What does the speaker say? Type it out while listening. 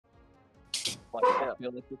Like, I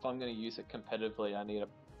feel like if I'm going to use it competitively, I need to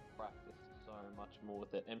practice so much more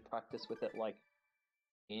with it, and practice with it like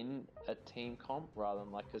in a team comp rather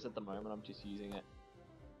than like, because at the moment I'm just using it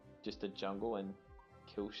just to jungle and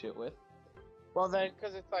kill shit with. Well, then,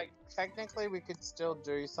 because it's like technically we could still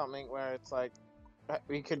do something where it's like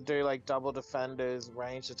we could do like double defenders,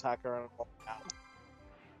 ranged attacker, and all that.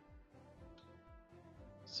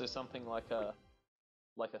 So something like a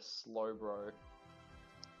slow bro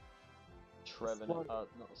Trevor,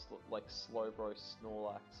 like slow bro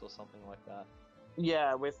Snorlax or something like that.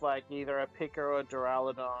 Yeah, with like either a Picker or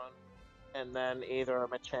Duraludon, and then either a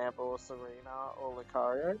Machamp or Serena or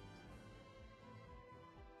Lucario.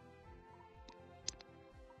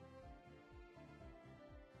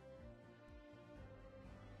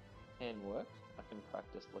 Can work. I can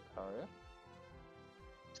practice Lucario.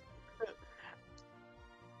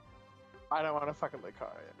 I don't want to fucking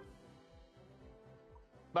Lucario.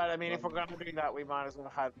 But I mean, if we're gonna do that, we might as well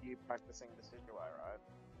have you practicing the Decidueye, right?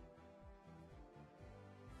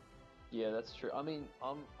 Yeah, that's true. I mean,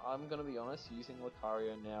 I'm gonna be honest. Using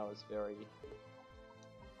Lucario now is very,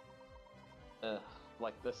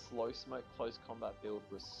 like the slow smoke close combat build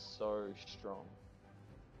was so strong.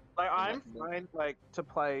 Like I'm fine, like to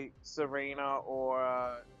play Serena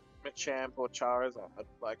or Machamp or Charizard.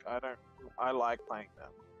 Like I like playing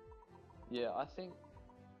them. Yeah, I think,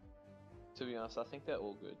 to be honest, I think they're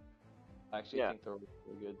all good. I actually think they're all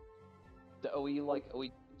really good. Are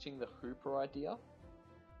we pitching the Hooper idea?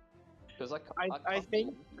 Because I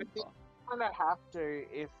think we kind of have to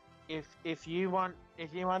if you want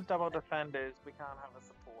double defenders, we can't have a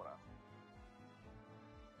supporter.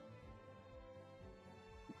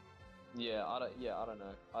 Yeah, I don't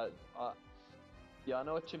know. I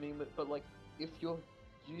know what you mean, but like if you're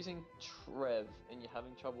using Trev and you're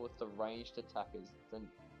having trouble with the ranged attackers, then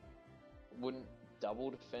wouldn't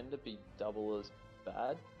double defender be double as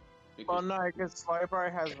bad? Well, no, because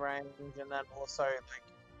Slowbro has range, and then also like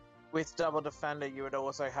with double defender, you would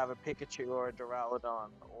also have a Pikachu or a Duraludon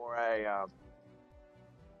or a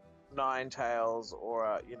Ninetales,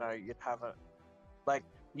 or you'd have a like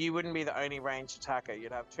you wouldn't be the only ranged attacker.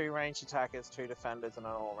 You'd have two ranged attackers, two defenders, and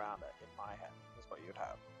an all-rounder. In my head, is what you'd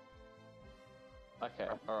have. Okay,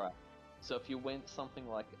 all right. So if you went something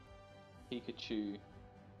like Pikachu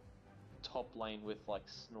top lane with like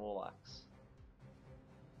Snorlax.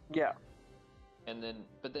 Yeah. And then,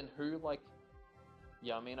 but then who like?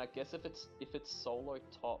 Yeah, I mean, I guess if it's solo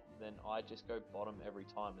top, then I just go bottom every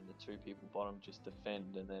time, and the two people bottom just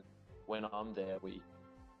defend, and then when I'm there, we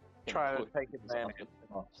try to take advantage.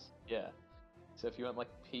 Yeah. So if you went like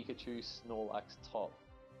Pikachu, Snorlax top,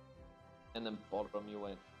 and then bottom you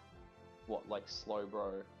went what, like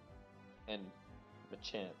Slowbro and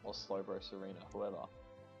Machamp or Slowbro Serena, whoever.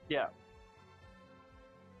 Yeah.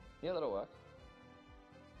 Yeah, that'll work.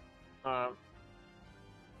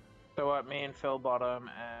 So what, me and Phil bottom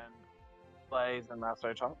and Blaze and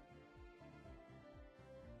Masto top?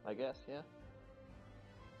 I guess, yeah.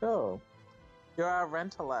 Cool. You're our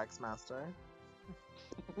Rentalax, Master.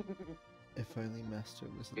 If only Master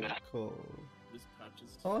was in the call. This patch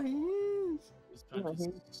is. Oh, he is! This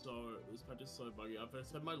patch is so buggy. I've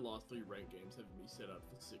had my last 3 ranked games having me set out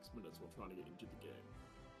for 6 minutes while trying to get into the game.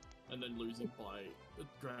 And then losing by a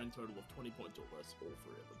grand total of 20 points or less all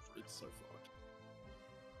 3 of them. It's so fucked.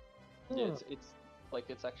 Yeah,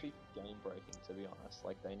 it's actually game breaking, to be honest.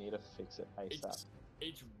 Like, they need to fix it ASAP.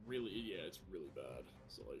 It's really bad.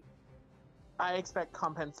 So like, I expect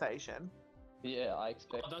compensation. Yeah, I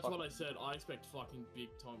expect. That's what I said. I expect fucking big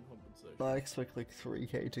time compensation. I expect like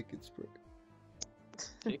 3k tickets, bro.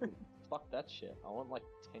 Fuck that shit. I want like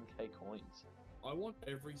 10k coins. I want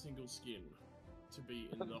every single skin to be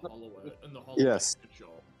in the hollow Yes.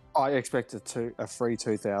 shop. I expect a free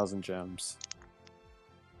 2,000 gems.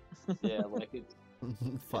 Yeah, like it's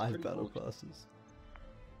 5 battle passes.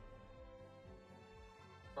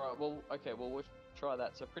 Alright, well, okay, well, we'll try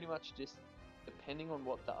that. So pretty much just, depending on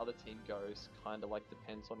what the other team goes, kind of like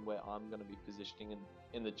depends on where I'm going to be positioning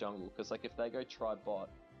in the jungle. Because like if they go try bot,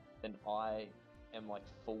 then I am like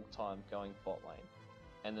full-time going bot lane.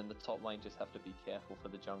 And then the top lane just have to be careful for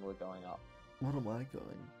the jungler going up. What am I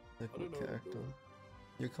going? Like what character?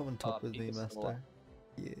 You're coming top with me, Master.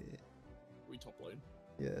 Yeah. We top lane.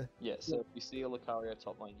 Yeah. Yeah, so if you see a Lucario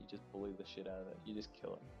top lane, you just bully the shit out of it. You just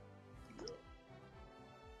kill him. Yeah.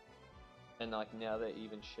 And like now they're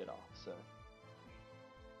even shitter, so.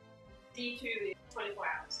 D2 is 24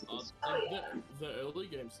 hours. The early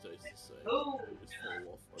game stays the same. Oh. Just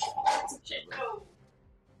fall off. Shit, no.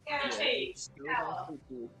 Yeah, it's still going to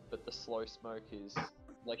be good, but the slow smoke is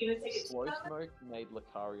like slow smoke made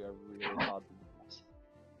Lucario really hard to pass.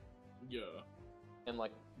 Yeah. And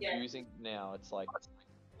like Yeah. using now, it's like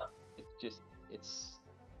it's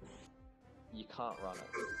you can't run it.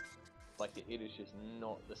 Like it is just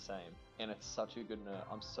not the same, and it's such a good nerf.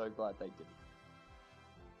 I'm so glad they did it.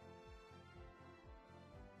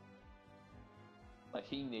 Like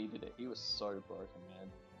he needed it. He was so broken,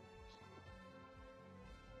 man.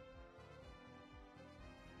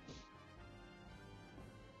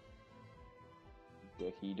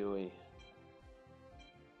 Decky Dewey.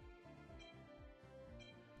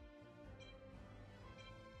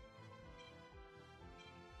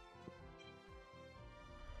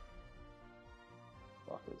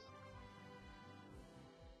 Fuckers.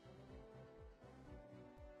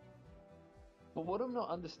 But what I'm not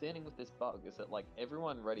understanding with this bug is that like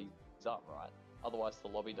everyone readies up, right? Otherwise the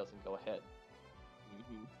lobby doesn't go ahead.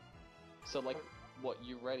 So like, what,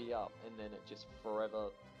 you ready up and then it just forever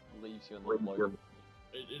leaves you in the loading.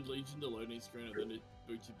 It leads you in the loading screen and then it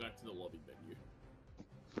boots you back to the lobby menu.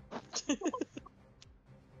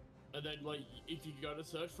 And then like, if you go to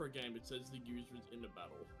search for a game, it says the user is in a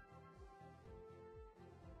battle.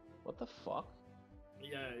 What the fuck?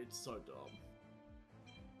 Yeah, it's so dumb.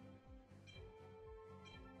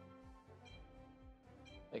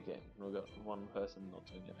 Again, we've got one person not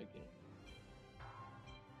doing it again.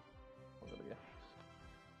 I'm gonna go.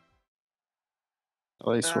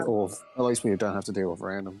 At least we don't have to deal with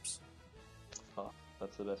randoms. Oh,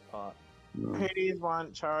 that's the best part. Who do you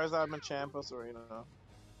want, Charizard, Machamp, or Serena?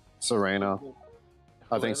 Serena.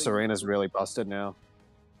 I think Whoever Serena's really busted now.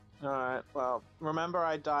 Alright, well, remember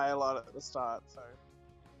I die a lot at the start, so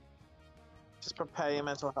just prepare your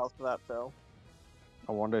mental health for that, Phil.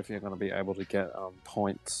 I wonder if you're going to be able to get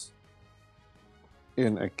points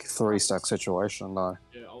in a 3-stack situation, though.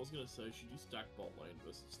 Yeah, I was gonna say, should you stack bot lane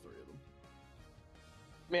versus 3 of them?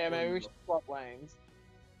 Yeah, maybe we should swap lanes.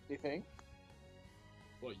 Do you think?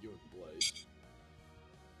 What, you and Blaze?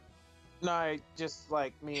 No, just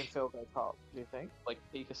like me and Phil go top. Do you think? Like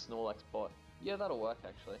Pika Snorlax bot. Yeah, that'll work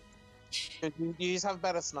actually. 'Cause you just have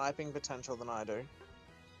better sniping potential than I do.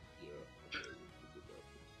 Yeah.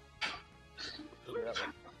 Yeah,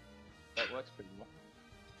 that works pretty well.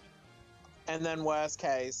 And then worst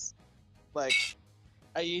case, like,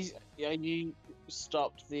 are you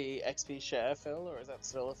stopped the XP share, Phil, or is that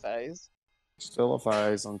still a phase? Still a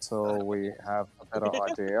phase until we have a better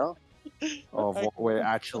idea of what we're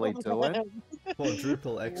actually doing.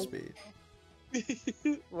 Quadruple XP.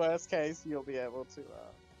 Worst case, you'll be able to.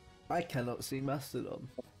 I cannot see Mastodon.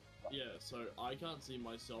 Yeah, so I can't see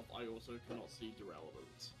myself, I also cannot see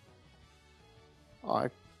Duraludons.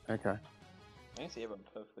 Okay. I can see everyone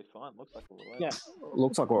perfectly fine. Looks like we're all in. Yeah.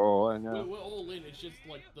 Looks like we're all in, yeah. We're all in, it's just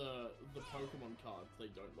like the Pokemon cards, they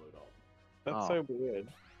don't load up. That's Oh. so weird.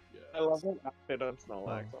 Yeah. I love that outfit on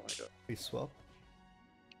Snorlax. Oh my god. We swap.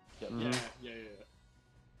 Yep. Yeah, yeah.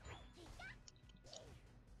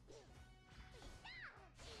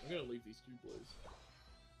 I'm gonna leave these 2 blues.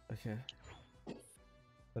 Okay.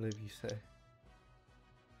 Whatever you say.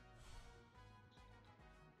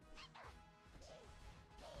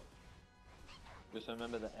 Just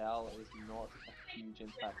remember the owl is not a huge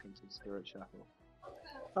impact into Spirit Shackle.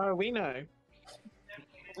 Oh, we know.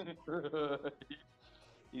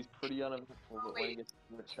 He's pretty uneventful, but when he gets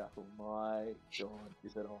Spirit Shackle, my god,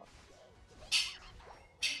 is it on?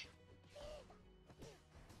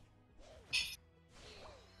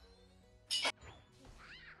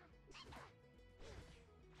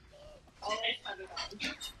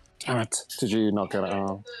 Damn it. Did you not get it?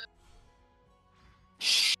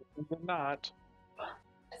 Did not.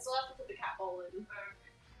 I still have to put the cat bowl in.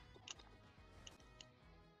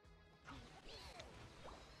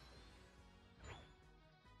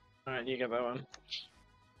 Alright, you get that one.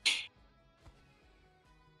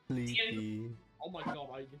 Sleepy. Oh my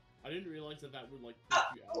god, I didn't realize that would like push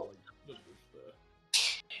you out like the bush there.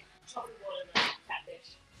 Chocolate water and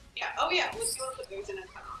catfish. Yeah, oh yeah, well, if you want to put those in and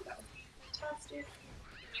cut on, that would be fantastic.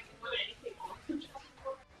 I can put anything on.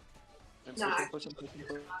 No. Push him. No,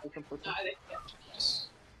 they can't.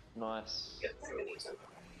 Nice. Good, so we need to.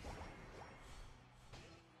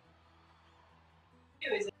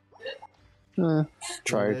 Who is it?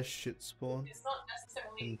 Trade. There's shit spawn It's not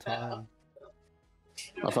necessarily in better. time.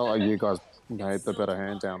 I felt like you guys made the better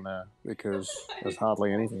hand down there because there's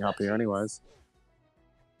hardly anything up here anyways.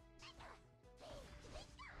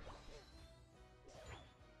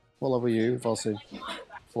 What level are you, Vossy?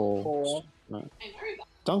 4. No. I know that.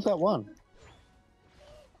 Dunk that one.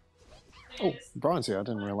 Oh, Brian's here. I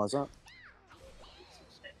didn't realise that.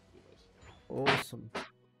 Awesome.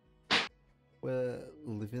 We're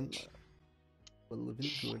living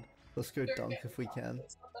good. Let's go dunk if we can.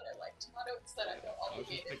 It's not that I like tomato, it's that I go, oh was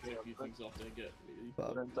just picking a few things off there, get me.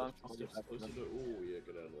 But Then don't Steps closer to. Oh yeah,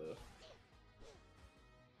 get out of there.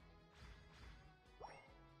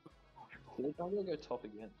 Did the jungle go top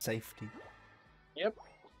again? safety. Yep.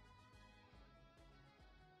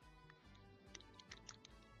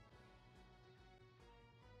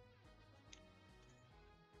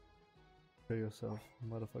 Show yourself,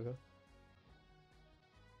 motherfucker.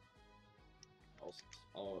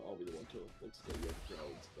 I'll be the one to let's go get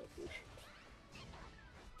drones that bush.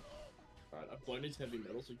 Alright, I've blown his heavy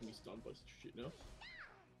metal so he can be stunned by shit now.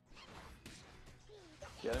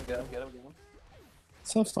 Get him, get him, get him, get him.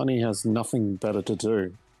 So funny he has nothing better to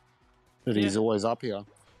do. But he's always up here.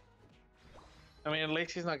 I mean, at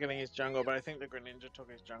least he's not getting his jungle, but I think the Greninja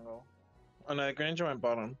took his jungle. Oh no, the Greninja went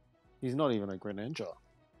bottom. He's not even a Greninja.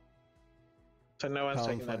 So no one's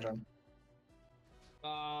taking that Talonflame.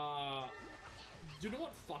 jungle. Do you know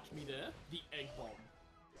what fucked me there? The egg bomb.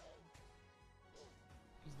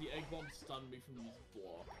 Because the egg bomb stunned me from his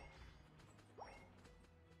block.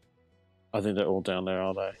 I think they're all down there,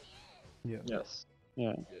 are they? Yeah. Yes. Yeah.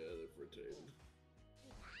 Yeah, they've retained.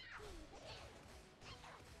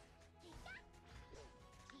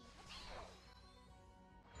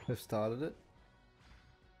 They've started it.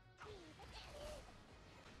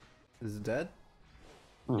 Is it dead?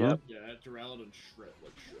 Mhm. Yeah, Duraludon and shred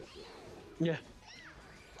it. Yeah.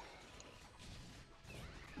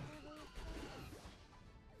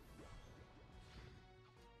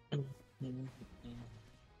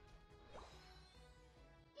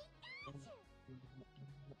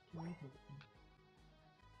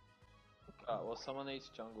 Alright, well, someone needs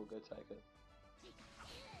jungle, go take it.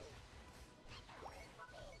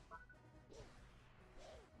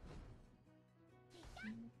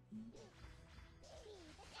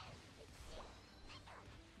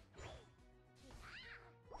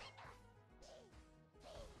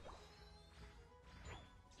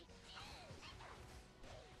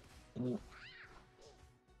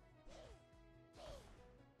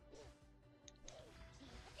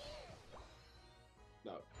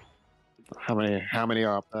 No, How many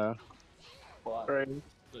are up there? But 3,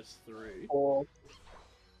 there's 3. 4.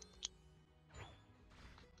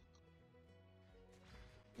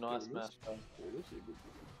 nice Good. match, bro.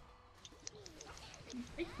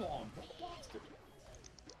 Egg bomb! What a bastard!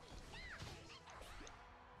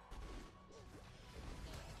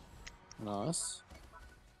 Nice.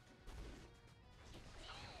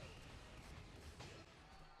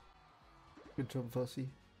 Good job, Vossy.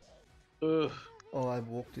 Ugh. Oh, I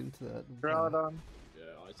walked into that. Duraludon. Yeah,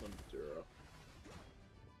 ice on Dura.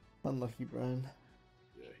 Unlucky Brian.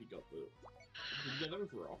 Yeah, he got the. Yeah, that was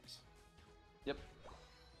rocks. Yep.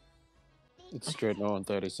 It's Dreadnought in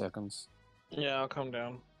 30 seconds. Yeah, I'll come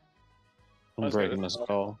down. I'm Let's go breaking this this way.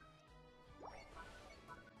 goal.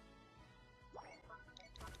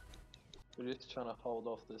 We're just trying to hold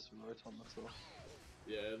off this Rotom, that's all.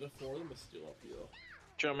 Yeah, the 4 of them are still up here.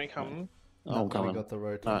 Do you want me coming? I'm We coming. got the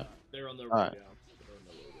rotor. Alright. They're on their way Alright. down. They're on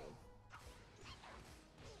their way down.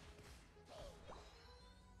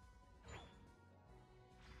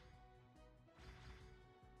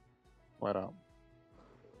 Wait up.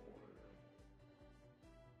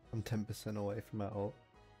 I'm 10% away from our ult.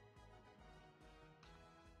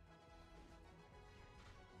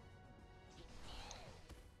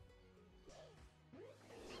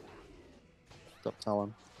 Got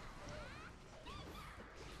Talon.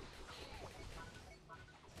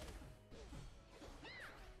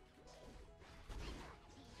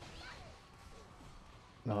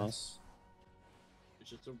 Nice. It's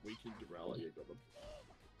just a weakened Duraludon. You got them.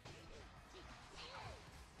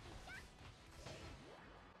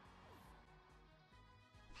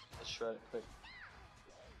 Let's shred it quick.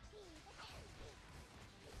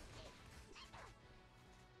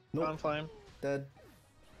 Nope, On flame. dead.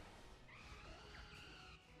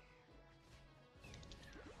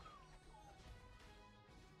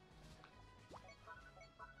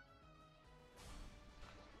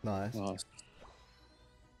 Nice. Nice.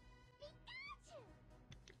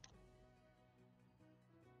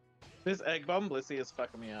 This egg bomb Blissey is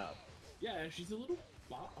fucking me up. Yeah, she's a little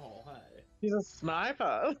butthole, hey. He's a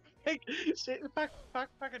sniper. Like, shit,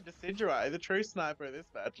 fucking Decidueye, the true sniper of this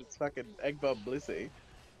match. It's fucking egg bomb Blissey.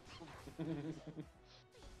 Do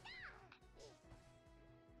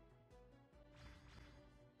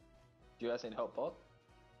you guys need help, bot?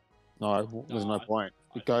 No, there's no I- point.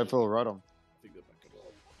 I You go think- full Rotom. I think they're back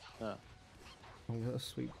at all. I'm gonna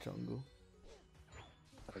sweep jungle.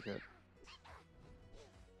 Okay.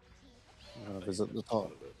 I'm gonna visit the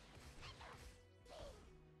top.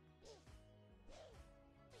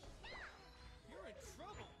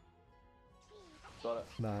 Got it.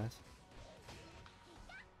 Nice.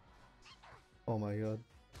 Oh my god.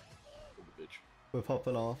 Bitch. We're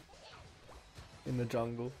popping off. In the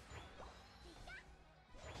jungle.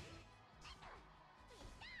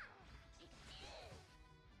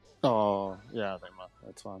 Oh, yeah, they must.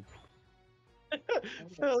 That's fine.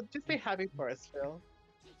 Phil, just be happy for us, Phil.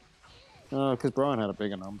 Because Brian had a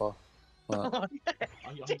bigger number. But I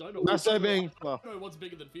don't know. That's so I don't know- big. I don't know what's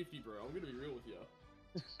bigger than 50, bro. I'm gonna be real with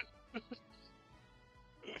you.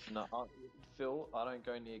 No, Phil, I don't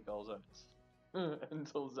go near goal zones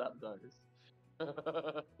until Zap does.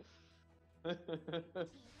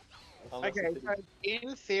 Unless Okay, it is- so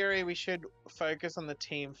in theory, we should focus on the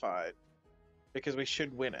team fight because we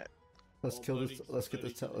should win it. Let's Well, kill this. 30 Let's get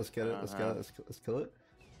this. 30 Let's get it. Let's get it. Let's kill it.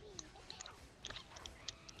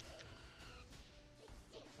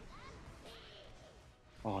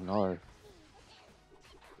 oh no.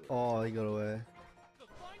 Oh, he got away.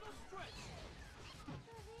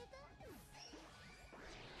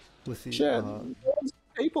 Blissey, Shit.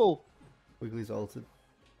 People. Wiggly's ulted.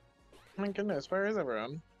 Oh my goodness, where is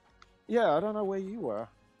everyone? Yeah, I don't know where you were.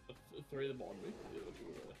 Three of them on me.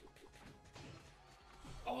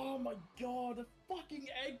 Oh my god, a fucking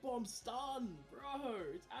egg bomb stun, bro!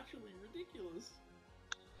 It's actually ridiculous.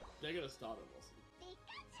 They're gonna start it, Aussie.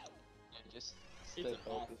 Yeah, just It's stay a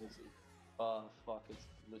half focused. Aussie. Oh fuck, it's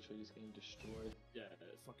literally just getting destroyed. Yeah,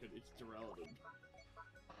 fucking, it's Duraludon.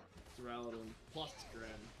 Duraludon plus Gran.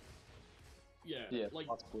 Yeah, Yeah, like,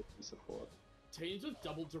 plus Blissey support. teams with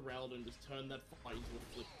double Duraludon just turn that fight into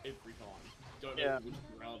a flip every time. Don't know Yeah. which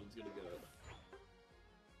Duraludon's gonna get it.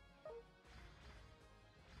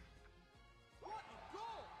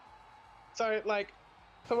 So, like,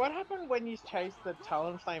 so what happened when you chased the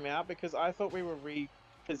Talonflame out? Because I thought we were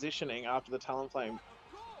repositioning after the Talonflame.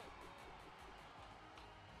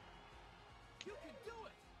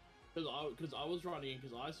 Because I was running,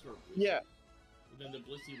 because I saw Blissey. Yeah. And then the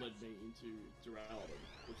Blissey led me into Duraludon,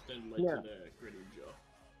 which then led Yeah. to their Greninja.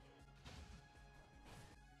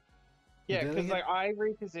 Yeah, Then because again- like I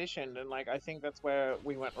repositioned, and like I think that's where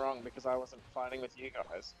we went wrong because I wasn't fighting with you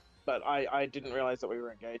guys, but I didn't realize that we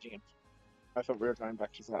were engaging him. I thought we were going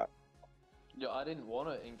back to that. Yeah, I didn't want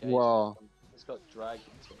to engage. Well- with them. I just got dragged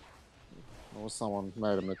into it. Or someone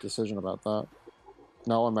made a decision about that.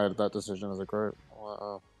 No one made that decision as a group.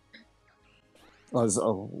 Oh,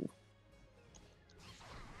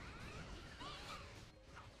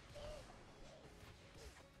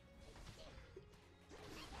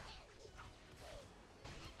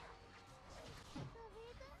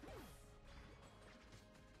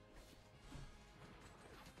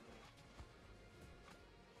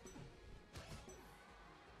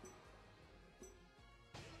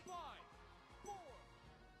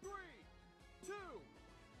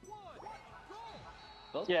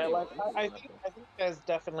 That was Yeah, pretty like awesome, I think there's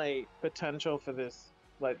definitely potential for this.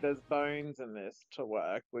 Like there's bones in this to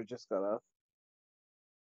work. We've just gotta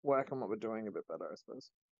work on what we're doing a bit better, I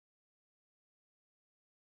suppose.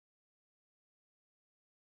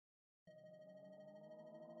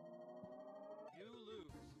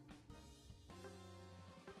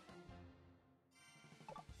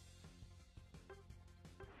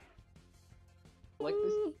 Like,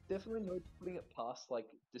 there's definitely no putting it past like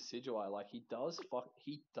Decidueye. Like, he does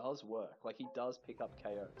work. Like, he does pick up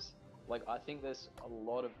KOs. Like, I think there's a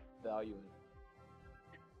lot of value in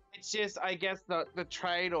it. It's just, I guess the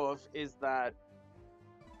trade-off is that,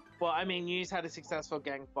 well, I mean, News had a successful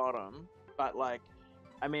gank bottom, but like,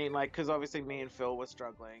 I mean, like, because obviously me and Phil were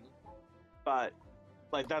struggling, but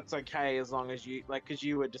like that's okay as long as you like, because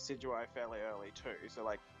you were Decidueye fairly early too. So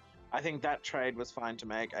like, I think that trade was fine to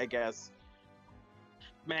make. I guess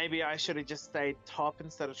maybe I should have just stayed top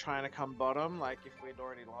instead of trying to come bottom. Like if we'd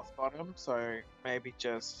already lost bottom, so maybe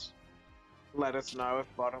just let us know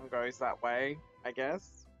if bottom goes that way. I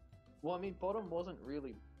guess. Well, I mean, bottom wasn't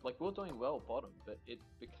really like we were doing well bottom, but it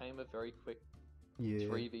became a very quick Yeah.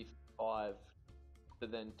 3v5 to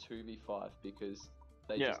then 2v5 because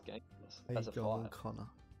they Yeah. just ganked us There as you a go, 5. Connor.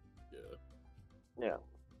 Yeah. Yeah.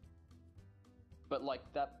 But like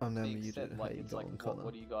that I'm never being muted. said, How like you it's like going, what Connor?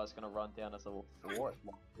 are you guys gonna run down as level 4 at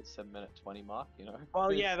like the 7-minute 20 mark? You know.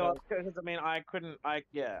 Well, yeah, So- because I mean, I couldn't. I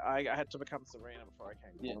had to become Serena before I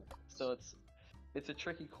came. Yeah, so it's a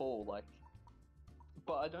tricky call, like,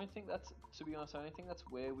 but I don't think that's, to be honest, I don't think that's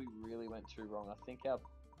where we really went too wrong. I think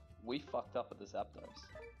we fucked up at the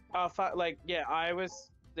Zapdos. Like, yeah,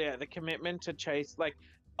 the commitment to chase, like,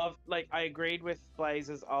 I agreed with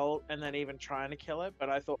Blaze's ult and then even trying to kill it, but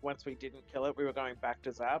I thought once we didn't kill it, we were going back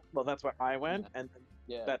to Zap. Well, that's where I went, and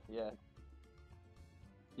Yeah, that-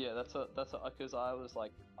 yeah, that's because I was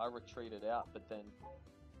like, I retreated out, but then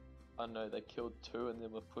I know they killed 2 and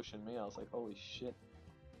then were pushing me. I was like, holy shit.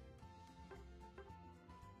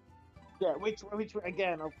 Yeah, which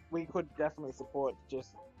again we could definitely support.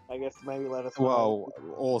 Just I guess maybe let us know. Well,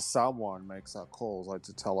 or someone makes that call, like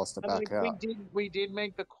to tell us to I mean, back out. we did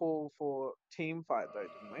make the call for team fight though,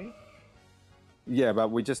 didn't we? Yeah,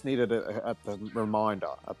 but we just needed it at the reminder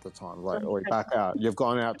at the time. Like, oi, back out. You've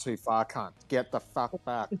gone out too far, cunt. Get the fuck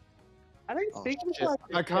back. I think Oh, speaking shit. like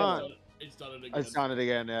I can't. It's done it again. It's done it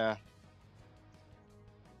again, yeah.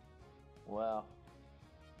 Wow.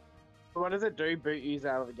 What does it do? Boot you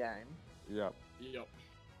out of the game? Yep. Yep.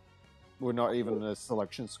 We're not even in a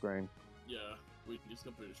selection screen. Yeah. We just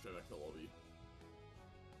got booted straight back to the lobby.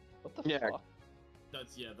 What the Yeah. fuck?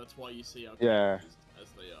 That's why you see our Yeah. characters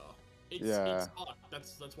as they are. It's Yeah. fucked.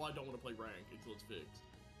 That's why I don't want to play rank until it's fixed.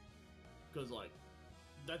 Because like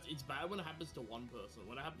it's bad when it happens to one person.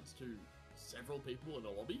 When it happens to several people in a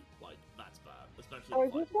lobby, like that's bad. Especially Oh,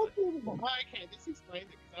 in this fight. okay, this explains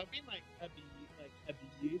it because I've been like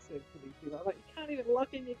abusive to these people. I'm like, you can't even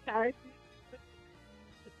look in your character.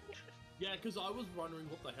 Yeah, because I was wondering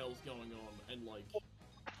what the hell's going on, and like,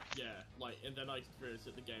 yeah, like, and then I experienced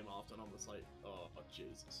it the game after, and I'm just like, oh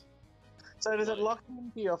Jesus. So does it Like- lock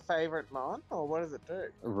into your favorite mon, or what does it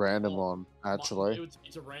do? Random Oh, one, actually.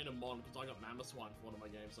 It's a random mon because I got Mammoth Swine for one of my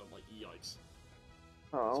games, so I'm like, yikes.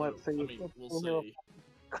 Oh, So, let's see. I mean, we'll see.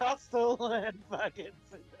 Crustal and fucking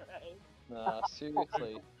Cinderay. Nah,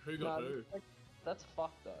 seriously. Who got Nah, who? That's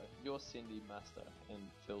fucked though. You're Cindy Master and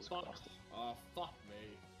Phil's Fuck. Crusty. Oh, fuck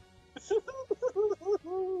me.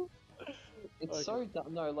 It's Okay. so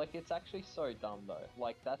dumb. No, like it's actually so dumb though.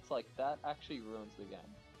 Like that actually ruins the game.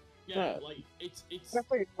 Yeah, Yeah. like it's That's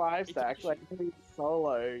like 5 It's stacks. Like maybe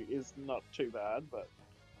solo is not too bad, but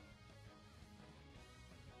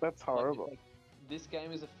that's Like, horrible. like, this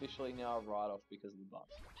game is officially now a write-off because of the bug.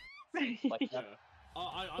 Like yeah.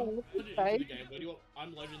 I'm loaded into the game. Where do you want?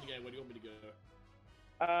 I'm loaded in the game. Where do you want me to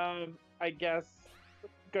go? I guess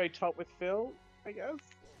go top with Phil. I guess.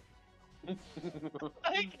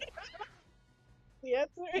 The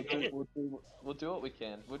answer. we'll do what we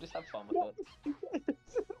can. We'll just have fun with it.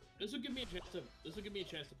 This will give me a chance to. This will give me a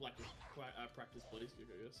chance to practice play stick,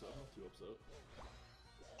 I guess. So I'm not too upset.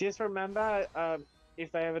 Just remember,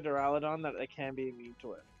 if they have a Duraludon, that they can be immune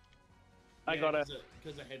to it. I got it.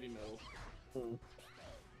 Because of heavy metal.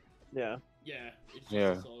 Yeah. Yeah, it's just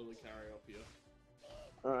Yeah. a solidly carry up here.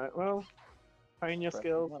 All right. Well, hone your Press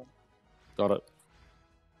skills. one. Got it.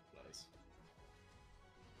 Nice.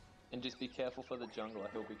 And just be careful for the jungler.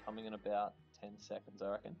 He'll be coming in about 10 seconds,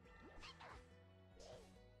 I reckon.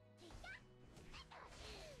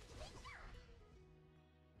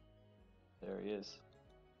 There he is.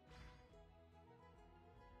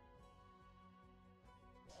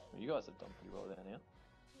 Well, you guys have done pretty well there now.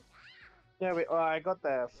 Yeah. I got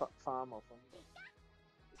the farm off them.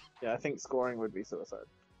 Yeah, I think scoring would be suicide.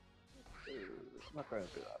 I'm not going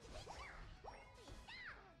to do that.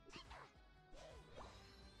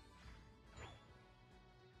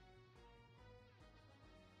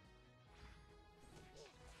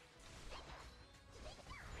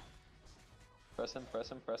 Press him, press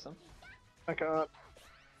him, press him. I can't.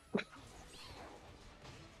 I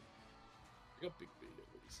got big beat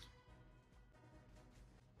at least.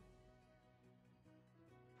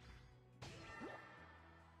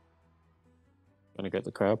 Gonna get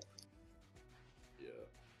the crab. Yeah.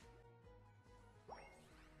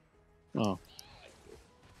 Oh.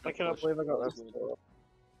 I cannot believe I got that.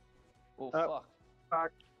 Oh,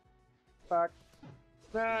 fuck. Fuck.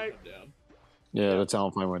 No. I'm down. Yeah, the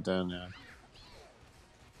talent point went down, yeah.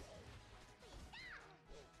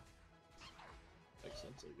 Makes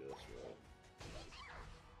sense, I guess,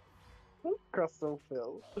 right? Crustal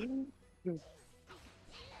Phil.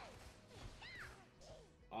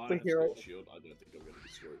 I The have hero- Skull Shield. I don't think I'm going to be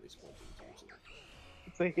scoring these points anytime soon.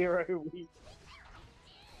 It's a hero week.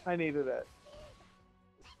 I needed it.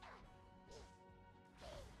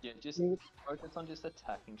 Yeah, just focus on just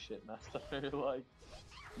attacking shit, Master. Like,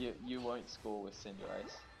 you won't score with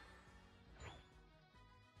Cinderace.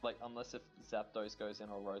 Like, unless if Zapdos goes in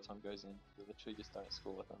or Rotom goes in, you literally just don't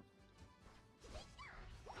score with them.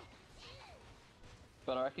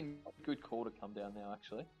 But I reckon good call to come down now,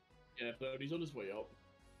 actually. Yeah, but he's on his way up.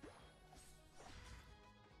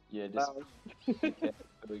 Yeah, just be careful.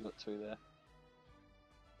 We got two there.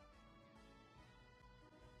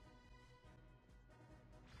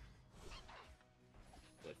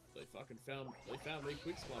 They fucking found me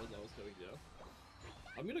quick smart as I was going down.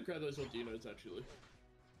 I'm gonna grab those Ordinos actually.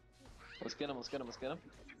 Let's get him, let's get him, let's get him.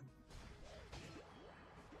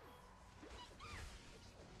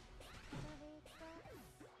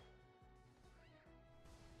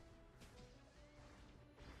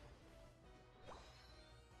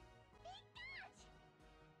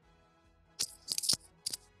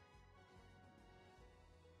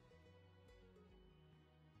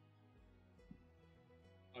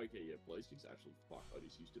 Okay, yeah, Blaze Kick's actually fuck. I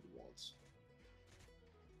just used it once.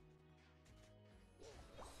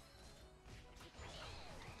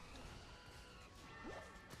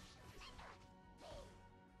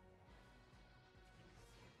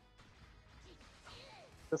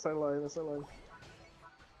 They're so low, they're so low.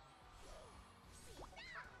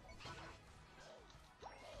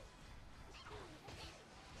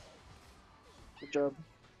 Good job.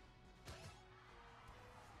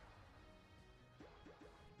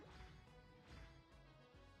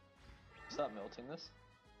 Start melting this.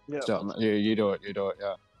 Yeah. So, you do it,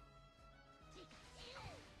 yeah.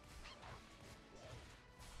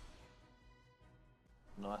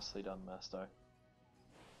 Nicely done, Masto.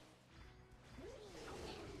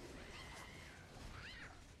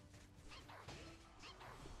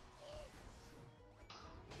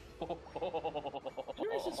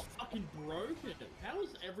 Yours is fucking broken. How is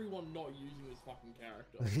everyone not using this fucking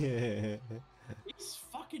character? Yeah. He's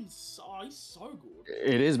fucking he's so good.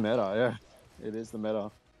 It is meta, yeah. It is the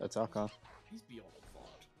meta attacker. He's beyond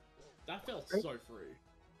fucked. That felt so free.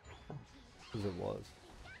 As it was.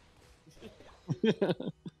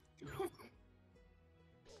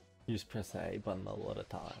 You just press the A button a lot of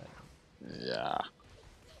time. Yeah.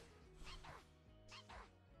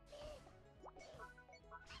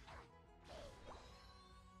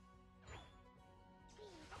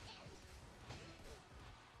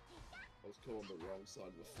 I was caught on the wrong side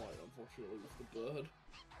of the fight, unfortunately, with the bird.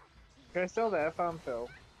 Okay, still there, farm Phil.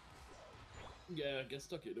 Yeah, get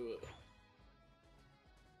stuck into it.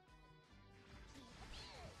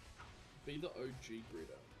 Be the OG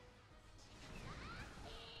gridder.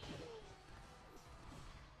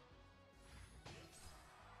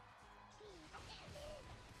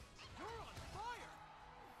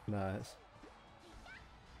 Nice.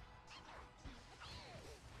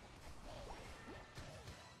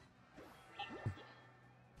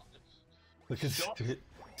 Look at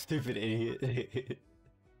stupid idiot.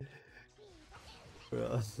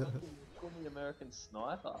 Well, Call me American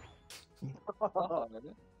Sniper.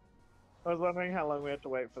 I was wondering how long we had to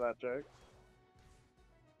wait for that joke.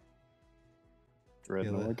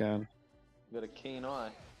 Dreadnought again. You got a keen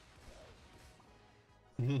eye.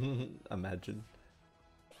 imagine.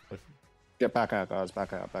 Get back out, guys.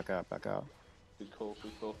 Back out. Good call,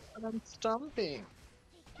 good call. And I'm stomping.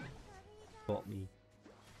 Got me.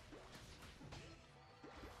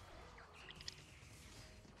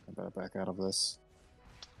 I better back out of this.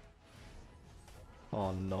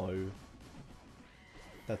 Oh no.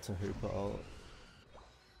 That's a hooper ult.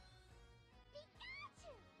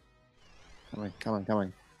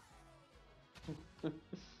 Coming.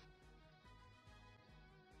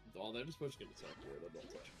 Oh, they're just supposed to get attacked here, they're not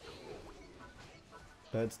touching.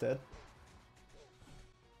 Bird's dead.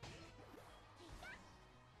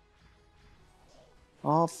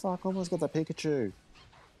 Oh fuck! Almost got that Pikachu.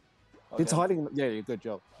 Okay. It's hiding. Yeah, good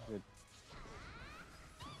job. Good.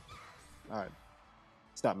 All right.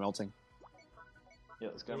 Start melting. Yeah,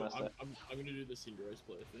 let's go, I'm Master. gonna do the Cinderace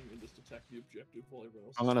player thing and just attack the objective while everyone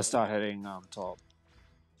else. I'm gonna start heading top.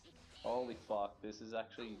 Holy fuck, this is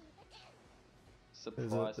actually There's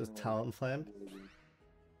surprisingly... Talon Flame.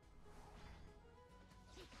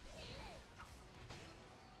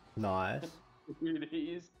 Nice. Dude,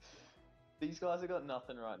 he is... These guys have got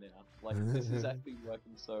nothing right now. Like, this is actually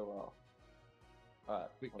working so well. Alright.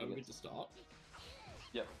 Are we to start?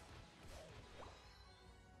 Yep.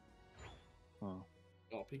 Oh.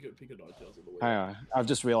 Oh, pick a Ninetales on the way. Hang on. I've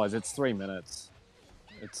just realized it's 3 minutes.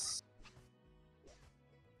 It's.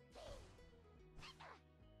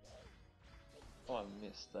 Oh, I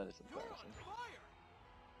missed. That is embarrassing.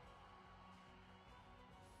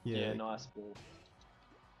 Yeah, Yeah, nice ball.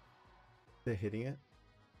 they're hitting it.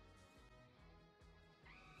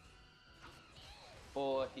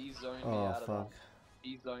 Oh, he zoned me Oh out of fuck. that.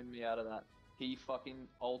 He zoned me out of that. He fucking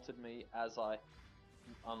altered me as I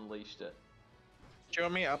unleashed it. Do you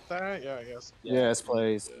want me up there? Yeah, I guess. Yeah. Yes,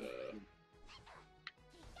 please.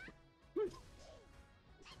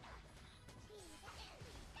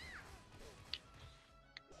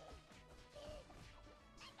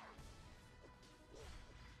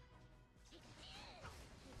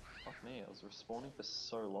 Fuck me, I was respawning for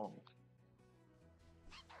so long.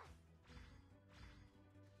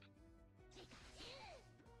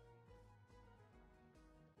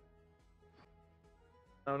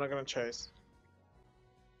 No, I'm not gonna chase.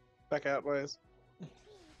 Back out, boys. I'm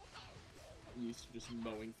used to just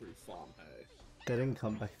mowing through farm hay. They didn't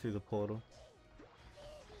come back through the portal.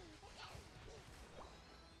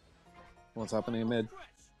 What's happening in mid?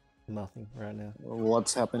 Nothing right now.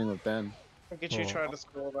 What's happening with Ben? I get you Oh. tried to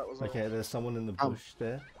score, that was all. Okay, there's someone in the bush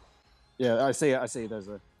there. Yeah, I see it. There's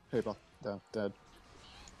a Hooper, dead.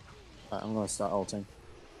 Right, I'm gonna start ulting.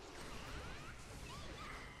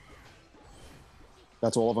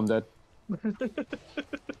 That's all of them dead.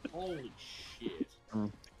 Holy shit.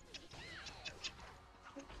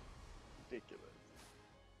 Ridiculous.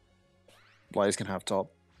 Blaze can have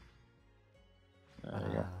top. There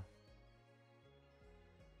you go.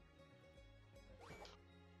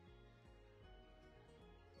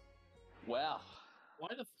 Wow. Why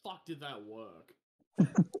the fuck did that work?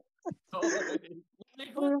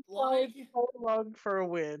 We played so long for a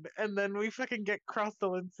win, and then we fucking get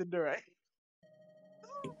Crustle and Cinderace.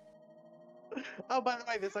 Oh, by the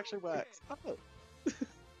way, this actually works. Oh.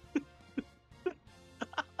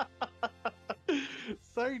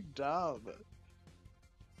 So dumb. Dude,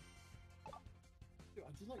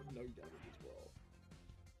 I did like no damage as well.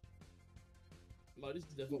 Might is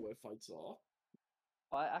definitely where fights are.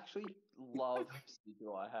 I actually love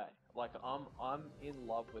Sidrai. Hey, like I'm in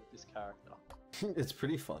love with this character. It's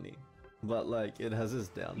pretty funny, but like it has its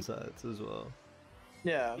downsides as well.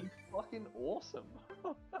 Yeah. He's fucking awesome.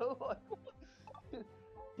 Like,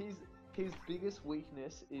 his biggest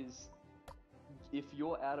weakness is if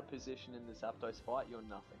you're out of position in this Zapdos fight, you're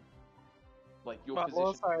nothing. Like your But position.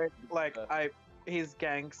 also, like, his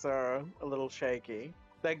ganks are a little shaky.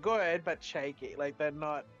 They're good, but shaky. Like, they're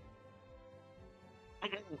not.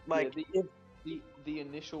 Like, the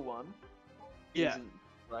initial one yeah. isn't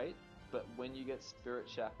great, but when you get Spirit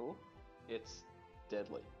Shackle, it's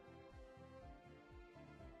deadly.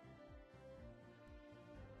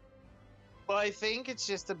 Well, I think it's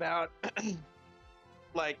just about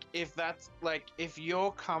like if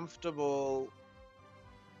you're comfortable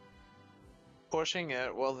pushing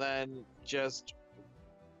it, well then just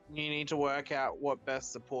you need to work out what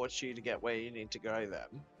best supports you to get where you need to go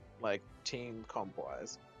then, like team comp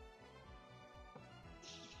wise.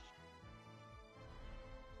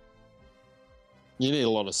 You need a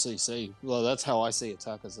lot of CC. Well, that's how I see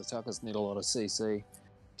attackers. Attackers need a lot of CC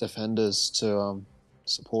defenders to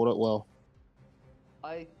support it well.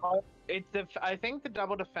 I think the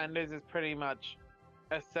double defenders is pretty much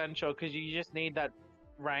essential because you just need that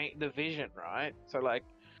the vision, right? So like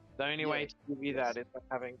the only way to give you that is by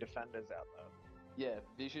having defenders out there. Yeah,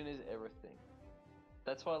 vision is everything.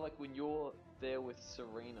 That's why like when you're there with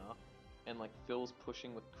Serena and like Phil's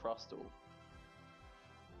pushing with Crustle,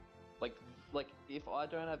 like if I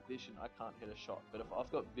don't have vision, I can't hit a shot. But if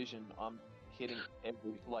I've got vision, I'm hitting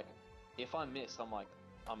every like. If I miss, I'm like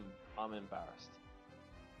I'm embarrassed.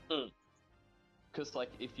 Because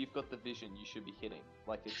like if you've got the vision, you should be hitting.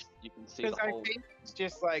 Like it's you can see the whole. I think it's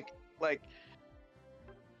just like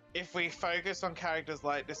if we focus on characters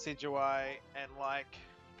like Decidueye and like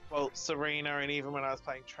Serena, and even when I was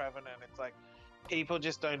playing Trevenant, it's like people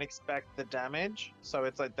just don't expect the damage. So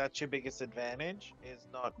it's like that's your biggest advantage is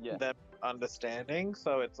not them understanding.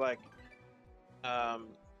 So it's like, but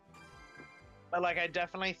like I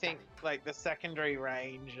definitely think like the secondary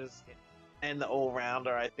ranges and the all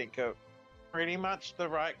rounder I think are pretty much the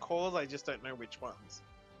right calls. I just don't know which ones.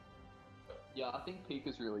 Yeah, I think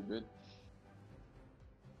Pika's really good.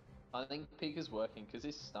 I think Pika's working because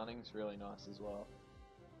his stunning's really nice as well.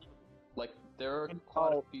 Like there are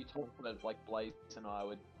quite a few times that like Blaze and I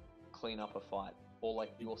would clean up a fight, or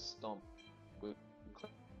like your Stomp would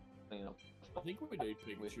clean up. I think we need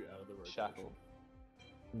Pikachu out of the rotation. Shackle.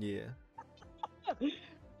 Yeah.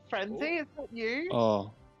 Frenzy, is that you?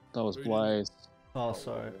 Oh, that was Blaze. Oh,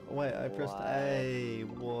 sorry. Wait, I pressed A.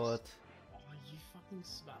 What? Oh, you fucking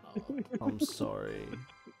smatter. I'm sorry.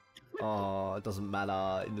 Oh, it doesn't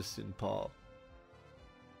matter. Innocent pop.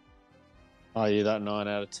 Are you that 9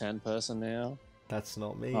 out of 10 person now? That's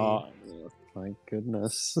not me. Oh, thank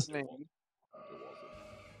goodness. Me.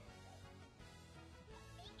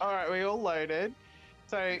 All right, we all loaded.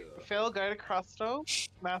 So Phil, go to Crustle.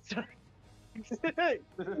 Master.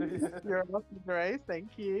 You're off the race.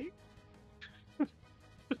 Thank you.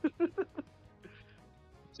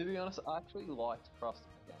 To be honest, I actually liked Crustle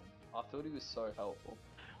again. I thought he was so helpful.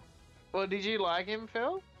 Well, did you like him,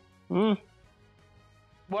 Phil?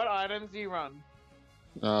 What items do you run?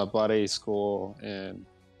 Buddy, Score, and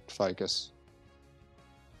Focus.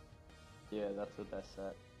 Yeah, that's the best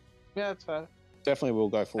set. Yeah, that's fair. Definitely will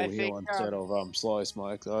go full I heal think, instead of slow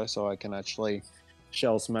smoke though, so I can actually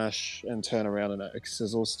shell smash and turn around and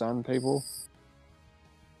sizzle stun people.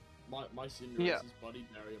 My Cinderace is Buddy,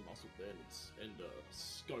 Barrier, Muscle Bandits, and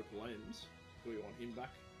Scope Lens. Do we want him back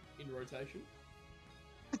in rotation?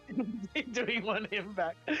 Do we want him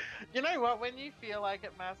back? You know what? When you feel like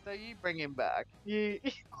it, Master, you bring him back.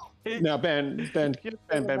 Now, Ben.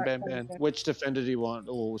 Which defender do you want,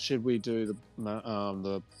 or should we do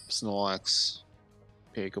the Snorlax?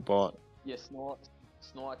 Picklebot. Yeah,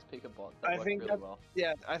 Snorlax Picklebot. I That worked think really that- well.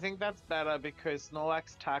 Yeah, I think that's better because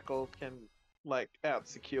Snorlax tackle can like out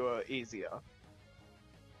secure easier.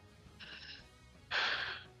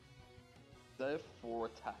 They have 4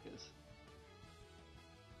 attackers.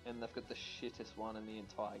 And they've got the shittest one in the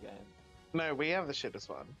entire game. No, we have the shittest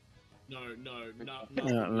one. No, No.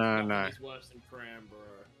 nothing is worse than Cram,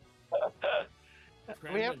 bro.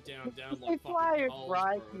 Cram We have- went down This like is why fucking it's coals,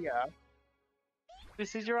 right bro. here.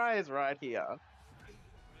 This is your eye is right here.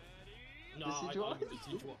 No, This I is your- argue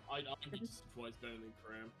Decidueye is better than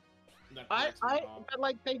Cram. And that I, breaks my heart. but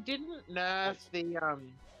like they didn't nerf the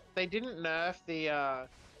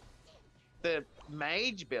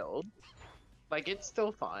mage build. Like it's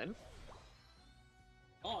still fine.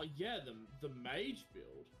 Oh yeah, the mage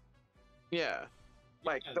build. Yeah.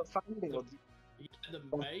 Like Yeah, the fun build. Yeah, the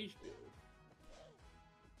mage build.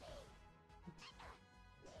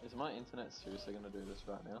 Is my internet seriously gonna do this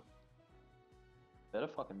right now? Better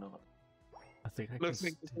fucking not. I think I can. Looks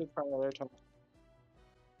like this is priority.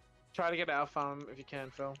 Try to get our farm if you can,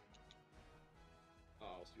 Phil. Oh,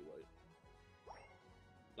 it's too late.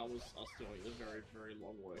 That was us doing it a very, very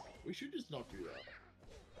long way. We should just not do that.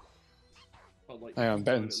 But like, Hang on, if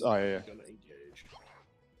Ben's- we're oh, yeah. gonna engage.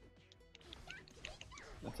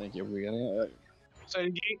 I think you'll be getting it. So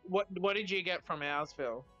did you, what did you get from ours,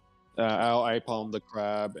 Phil? Our Apom, the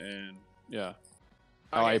crab, and yeah.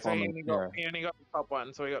 Our Okay, so Apom, he and- only, got, he only got the top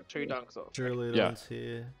one, so we got 2 dunks off. Drilludon's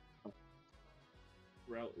here.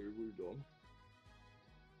 Route Urudon.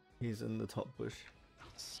 He's in the top bush.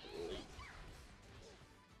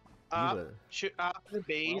 Uh, You after the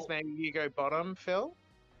bees, Well- maybe you go bottom, Phil?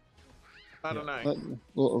 I don't know.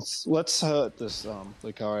 Let's hurt this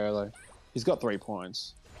Lucario though. He's got 3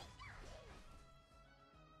 points.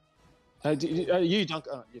 Hey, you dunk.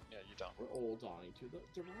 Yeah, you dunk. We're all dying to the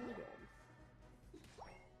Pteranodon.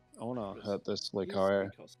 I wanna hurt this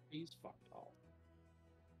Lucario. Because he's fucked up.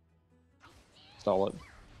 Stole it.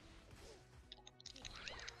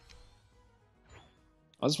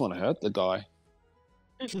 I just want to hurt the guy.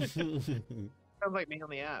 Sounds like me on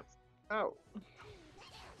the app. Oh.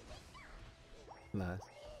 Nice.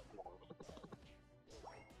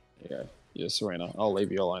 Yeah, Serena. I'll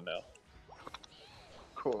leave you alone now.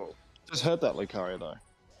 Cool. Just hurt that Lucario though.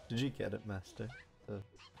 Did you get it, Master? The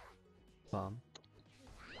farm?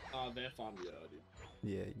 They're fun, yeah, I did.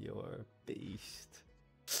 Yeah, you're a beast.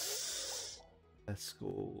 Let's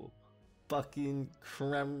go. Fucking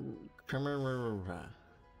Cremera.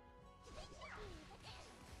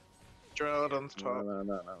 Drillodon's No, top.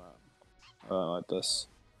 no. I don't like this.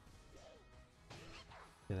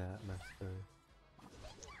 Get out, Master.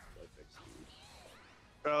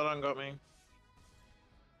 Drillodon got me.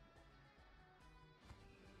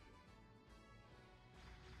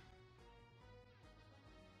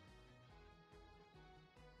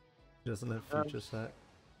 Doesn't have future sight.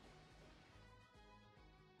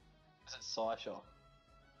 Is it Psyshock?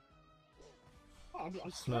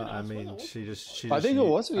 No, I mean she just. I think it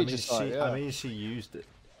was I mean, future sight, yeah. I mean she used it.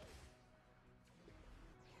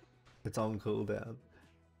 It's on cooldown.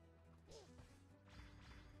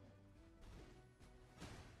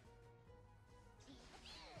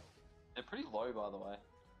 They're pretty low, by the way.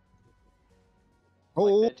 Oh,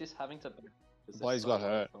 Like, they're just having to. 'cause they're Blaze so got low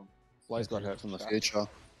hurt. from- Blaze got hurt from the future.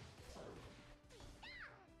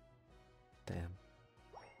 Damn.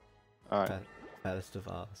 Alright. Fattest of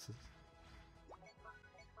asses.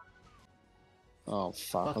 Oh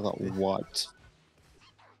fuck, I Fuck got this. wiped.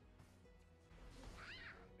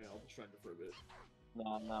 Yeah, I'll just try to for a bit.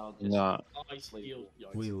 No, just Nah. I steal.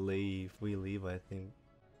 Yikes. We leave, I think.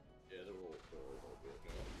 Yeah, they're all good.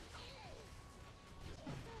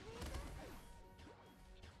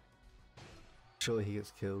 Surely he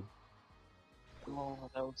gets killed. Oh,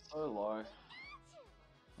 they were so low.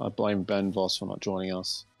 I blame Ben Voss for not joining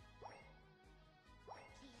us.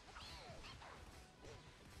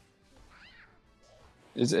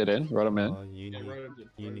 Is it in? Right, I'm in. Oh, you Yeah, need, Rotom did.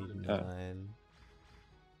 you Rotom need did. 9.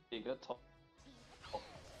 You got top.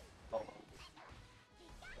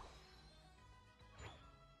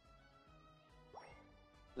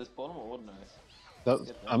 This bottom or ordinary?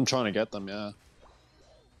 I'm trying to get them, yeah.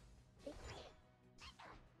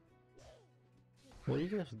 What are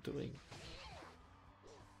you guys doing?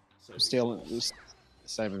 So Stealing,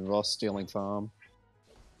 saving Voss, stealing farm.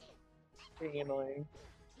 Being annoying.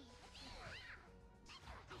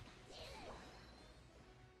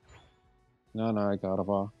 No,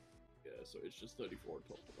 Gardevoir. Yeah, so it's just 34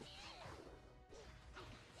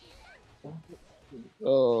 total.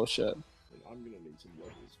 Oh shit. And I'm gonna need some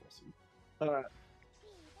levels, Fossy. Alright.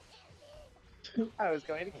 I was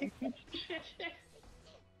going to kick you.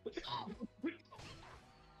 Nice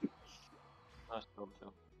job,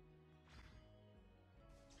 Phil.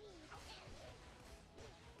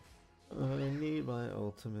 I need my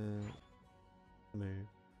ultimate move.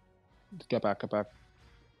 Get back, get back.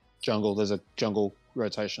 Jungle, there's a jungle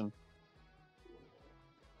rotation.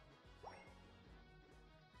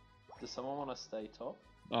 Does someone want to stay top?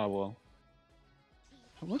 Oh, well.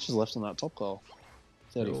 How much is left on that top goal?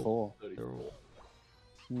 34. 34.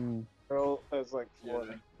 Hmm. There's like Yeah,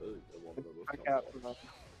 40. Back out from that.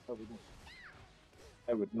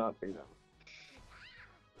 I would not be that.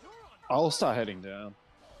 I'll start heading down.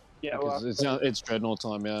 Yeah, Because well, it's Dreadnought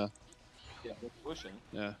time, yeah. Yeah, we're pushing.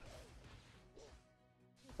 Yeah.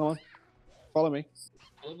 Come on. Follow me.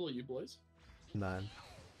 What level are you, boys? 9.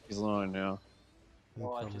 He's alone now. I'm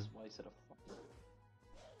Oh, I coming. just wasted a fucking.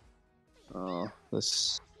 Oh,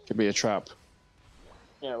 this could be a trap.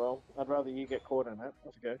 yeah, well, I'd rather you get caught in it.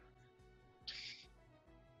 Let's go.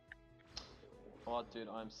 Oh, dude,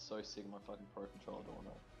 I'm so sick of my fucking pro controller doing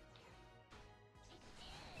that.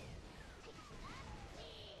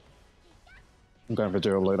 I'm going for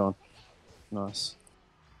dual lead on. Nice.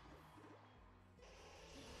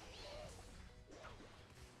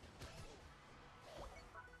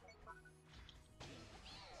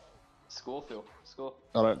 Score, Phil. Score.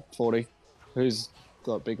 Got it. 40. Who's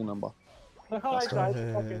got bigger number? Hi, guys.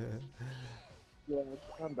 Okay. Yeah,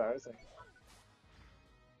 it's embarrassing.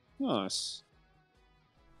 Nice.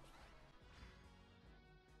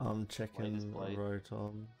 I'm Latest checking blade.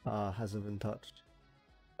 Rotom. Hasn't been touched.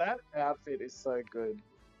 That outfit is so good,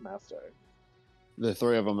 Masto. The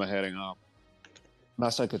three of them are heading up.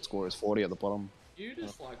 Masto could score his 40 at the bottom. You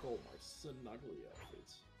just like all my snuggly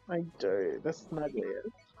outfits. I do. The snuggliest.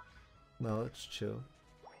 No, it's chill.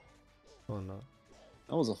 Or not.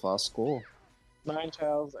 That was a fast score.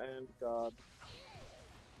 Ninetales and God.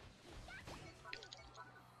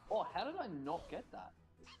 Oh, how did I not get that?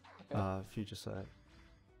 Okay. Future sight.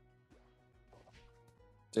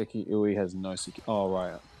 Deki Uwe has no secure. Oh,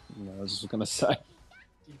 right. No, I was just going to say.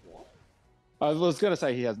 Did what? I was going to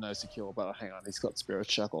say he has no secure, but hang on. He's got Spirit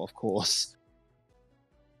Shackle, of course.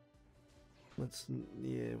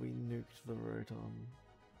 Yeah, we nuked the Rotom.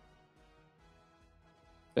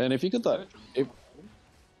 Ben, if you could, like,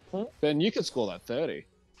 Hmm? Ben, you could score that 30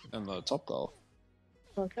 in the top goal.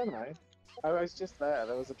 Oh, can I? I was just there.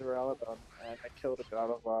 There was a Duraludon, and I killed a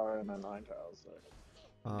Gardevoir and a Ninetales. So.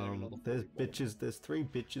 There's bitches. There's 3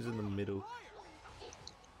 bitches in the middle.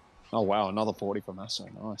 Oh, wow. Another 40 from Masto.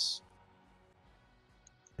 Nice.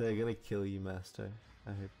 They're gonna kill you, Master.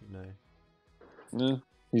 I hope you know. Yeah.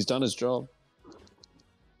 He's done his job.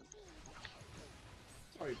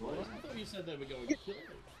 Sorry, boys. I thought you said they were going to kill me.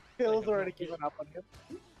 Phil's already given up on him.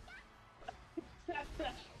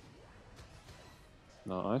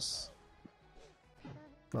 Nice.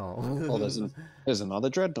 Oh, Oh, there's another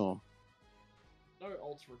Dreadnought. No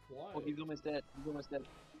ults required. Oh, he's almost dead. He's almost dead.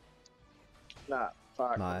 Nah,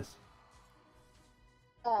 fuck. nice.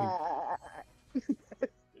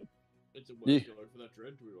 It's a Yeah. way to go for that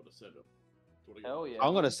dread. Do we want to set up? Do we wanna Hell go- yeah.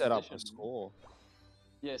 I'm going we're to in set up a position. score.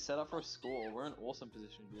 Yeah, set up for a score. We're in awesome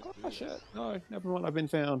position to just do Oh, this. shit. No, never mind. I've been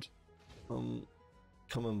found. Come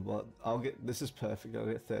on, but I'll get. This is perfect. I'll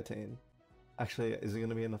get 13. Actually, is it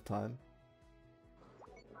gonna be enough time?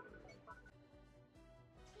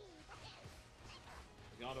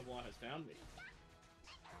 Gardevoir has found me.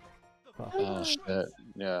 Fuck. Oh, shit.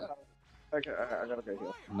 Yeah. Okay, I gotta go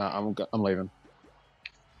here. No, I'm leaving.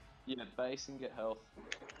 Yeah, base and get health.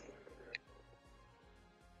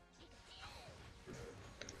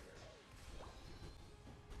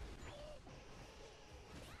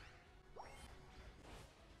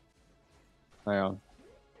 Hang on.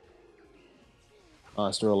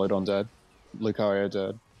 Nice, still a lead on dead. Lucario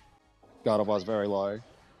dead. Gardevoir's very low.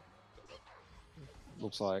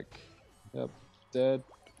 Looks like. Yep, dead.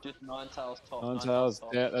 Just Ninetales top. Ninetales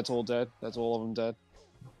top. dead. That's all dead. That's all of them dead.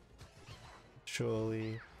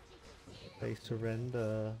 Surely they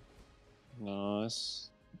surrender. Nice.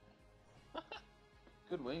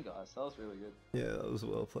 Good win, guys. That was really good. Yeah, that was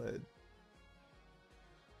well played.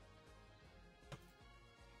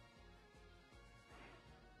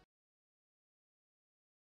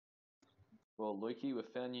 Well, Lukey, we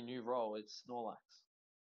found your new role. It's Snorlax.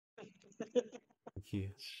 Thank you.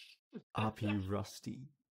 RP Rusty.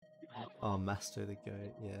 Oh, Master the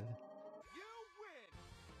Goat, yeah.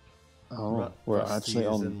 Oh, we're Rusty actually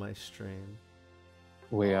is on. in my stream.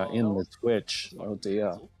 We are in the Twitch. Oh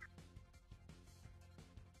dear.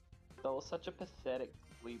 That was such a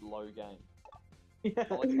pathetically low game. Yeah.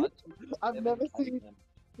 Like, I took I've 7K never seen. then.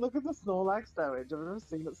 Look at the Snorlax damage. I've never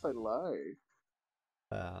seen it so low.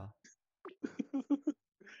 Wow.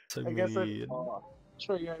 So I guess it's weird.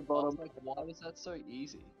 trio I was bottom. like, why was that so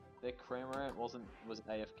easy? Their Cramorant was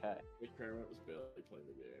AFK. The Cramorant was barely playing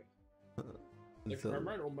the game. The So-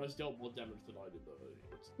 Cramorant almost dealt more damage than I did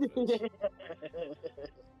though. It's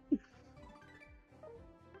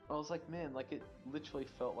I was like, man, like it literally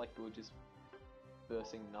felt like we were just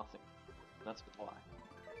versing nothing. That's why.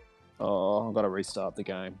 Oh, I've got to restart the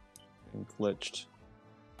game. And glitched.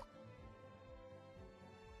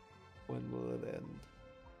 When will it end?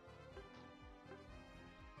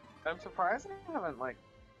 I'm surprised they haven't like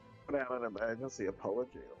put out an emergency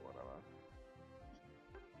apology or whatever.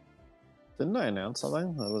 Didn't they announce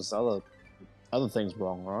something? There was other things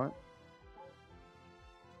wrong, right?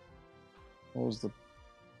 What was the...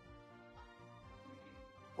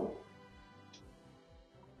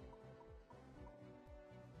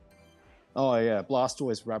 Oh yeah,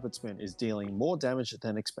 Blastoise Rapid Spin is dealing more damage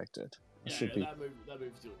than expected. It should be. that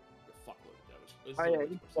move's doing a fuckload of damage. It's Oh doing yeah, much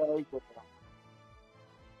he's more very good.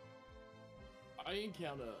 I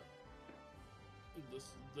encounter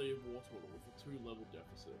the water with a 2-level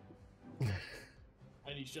deficit.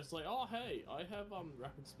 And he's just like, oh hey, I have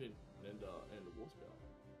rapid spin and a water spout.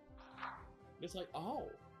 And it's like, oh.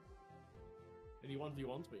 And he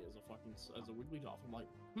 1v1s me as a Wigglytuff. I'm like,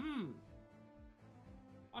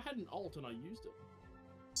 I had an ult and I used it.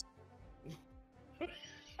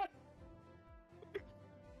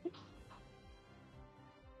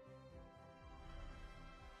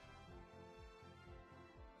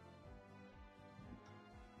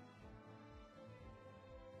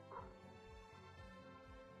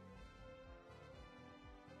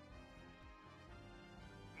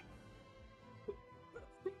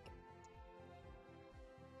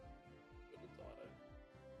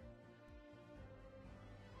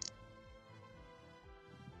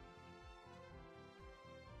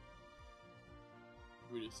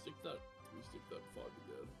 We stick that 5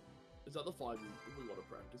 again. Is that the 5 we want to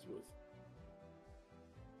practice with?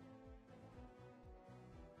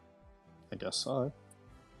 I guess so.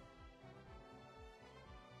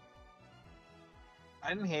 I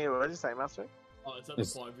didn't hear. What did you say, Master? Oh, is that the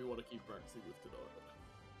 5 we want to keep practicing with tonight?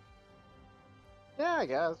 Yeah, I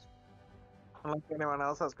guess. Unless anyone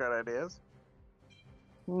else has great ideas.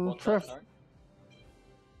 What's that, sorry?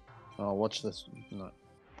 Oh, watch this. No.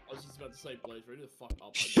 I was just about to say, Blaze, ready to fuck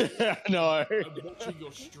up. No. I'm watching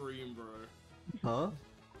your stream, bro. Huh?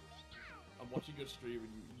 I'm watching your stream and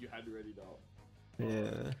you had it ready up.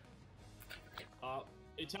 Yeah.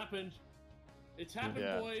 It's happened. It's happened,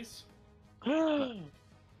 Yeah. boys.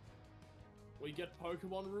 We get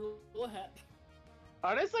Pokemon Rule hat.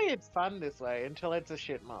 Honestly, it's fun this way until it's a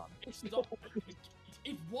shit mod. It's not.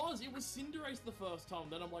 It was Cinderace the first time.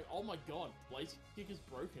 Then I'm like, oh my god, Blaze Kick is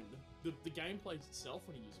broken. The game plays itself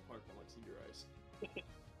when you use a Pokemon like Cinderace.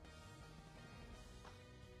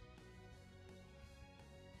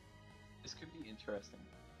 This could be interesting.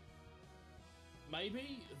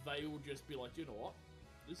 Maybe they will just be like, you know what?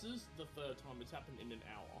 This is the 3rd time it's happened in an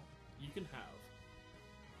hour. You can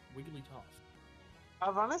have Wigglytuff.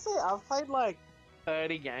 I've played like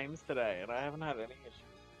 30 games today and I haven't had any issues.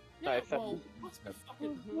 Yeah, No, well, must be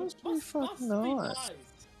fucking Must be must fucking be nice. nice.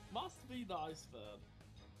 Must be nice, man.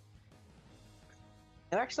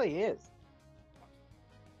 It actually is.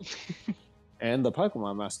 And the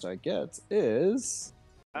Pokemon Master gets is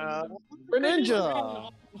Greninja.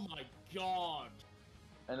 Oh my god.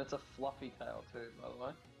 And it's a fluffy tail too, by the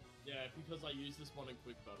way. Yeah, because I use this one in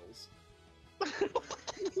quick battles.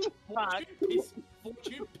 Fuck.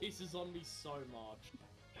 Fortune pisses on me so much.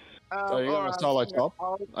 So you're gonna alright, solo so top?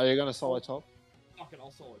 I'll- Are you gonna solo top? Fucking,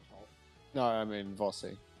 I'll solo top. No, I mean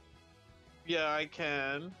Vossy. Yeah, I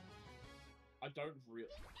can. I don't really.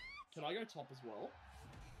 Can I go top as well?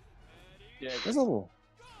 Yeah, There's a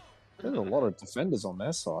lot of defenders on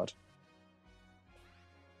their side.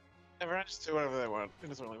 Everyone just do whatever they want. It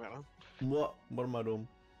doesn't really matter. What? What am I doing?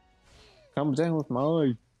 Come down with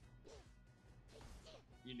my.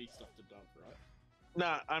 You need stuff to dump, right?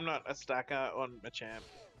 No, I'm not a stacker on a champ.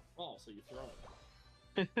 Oh, so you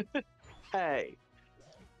throw it. Hey.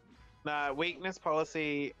 Nah, weakness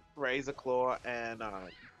policy, razor claw, and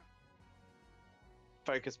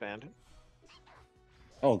focus band.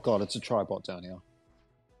 Oh god, it's a tribot down here.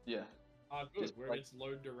 Yeah. Ah, good. Just We're like- against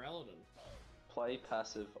low Duraludon. Play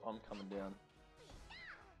passive, I'm coming down.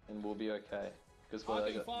 And we'll be okay. Because I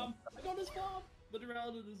we're got farm. I got his farm. The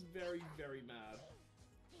Duraludon is very, very mad.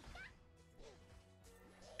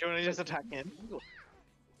 Do you want to just attack in?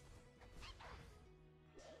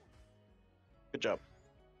 Good job.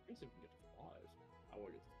 I guess if we get to 5. I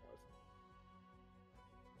won't get to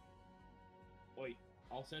 5. Oi,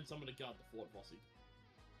 I'll send someone to guard the fort, Vossy.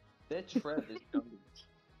 Their Trev is jungle.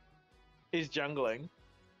 He's jungling.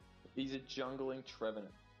 He's a jungling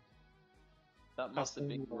Trevenant. That must have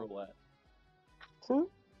been roulette.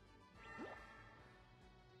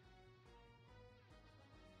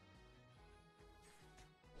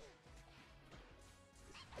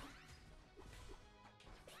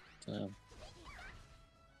 Damn.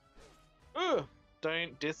 Ugh,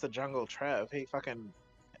 don't diss the jungle Trev. He fucking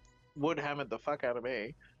wood hammered the fuck out of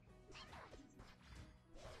me.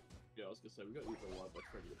 Yeah, I was gonna say, we got Evo Live by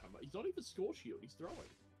Freddy with Hammer. He's not even score shield, he's throwing.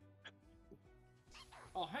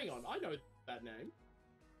 Oh, hang on, I know that name.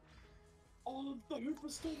 Oh, the Hooper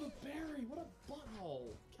stole the berry! What a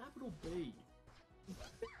butthole! Capital B.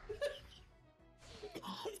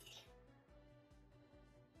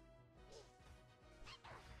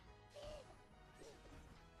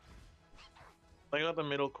 I got the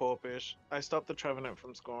middle corpish. I stopped the Trevenant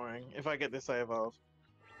from scoring. If I get this, I evolve.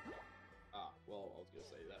 Ah, well, I was gonna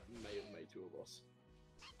say that may have made two of us.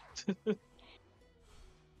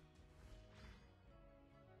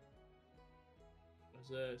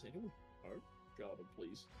 Is anyone home? Garden,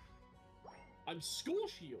 please. I'm score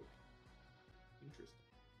shield! Interesting.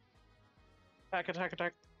 Attack, attack,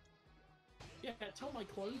 attack. Yeah, tell my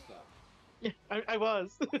clones that. Yeah, I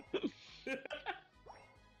was.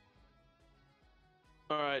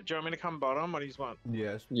 Alright, do you want me to come bottom? What do you want?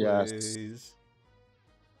 Yes, Yes. please.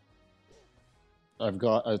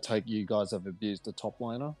 I take you guys have abused the top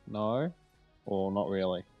laner? No? Or not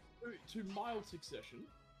really? To mild succession.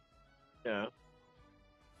 Yeah.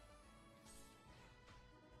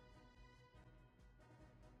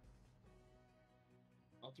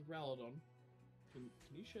 After Ralladon, can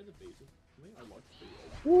you share the bees with me? I like the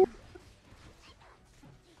bees.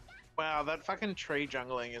 Wow, that fucking tree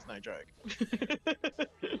jungling is no joke.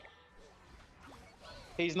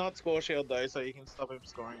 He's not score shield though, so you can stop him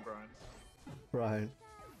scoring, Brian. Right.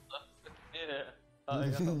 Yeah.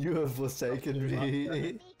 You have forsaken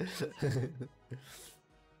me.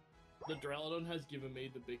 The Dralladon has given me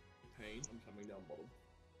the big pain. I'm coming down bottom.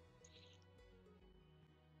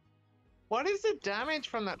 What is the damage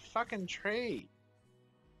from that fucking tree?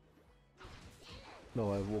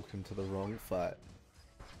 No, I walked into the wrong fight.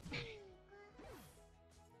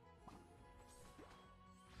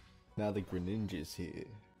 Now the Greninja's here.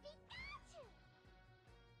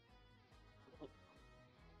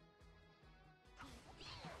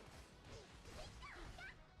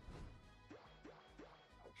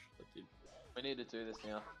 Ouch, that did. We need to do this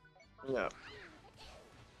now. Yeah.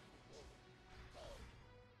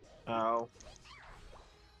 Oh.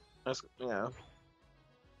 That's, yeah.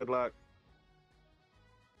 Good luck.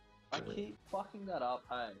 I keep fucking that up,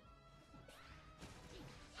 hey.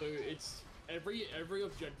 So it's every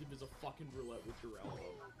objective is a fucking roulette with Dralladon.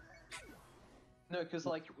 No, because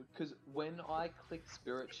when I click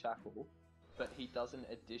Spirit Shackle, but he does an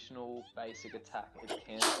additional basic attack, it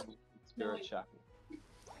cancels Spirit Shackle.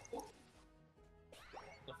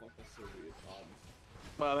 The fuck, that's so weird.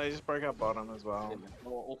 Well, they just broke up bottom as well.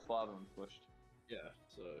 All five of them pushed. Yeah,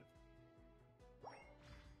 so.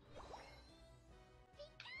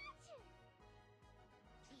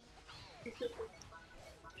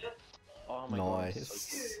 Oh my god. I'm Nice.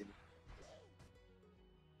 so good.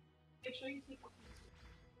 Make sure you take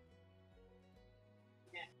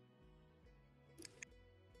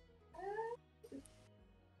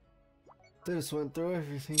They just went through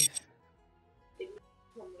everything.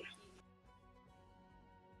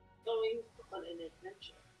 going on an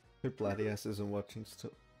adventure. Hope Ladias isn't watching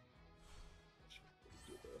still.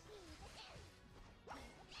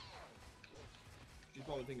 She's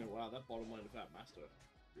probably thinking, wow, that bottom lane of that master.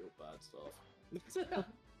 Real bad stuff.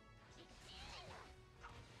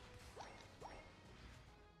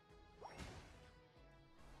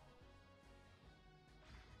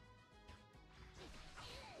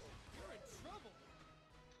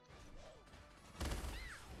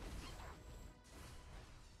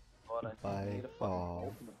 God, I think I need a fucking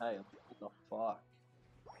ultimate. Hey, what the fuck?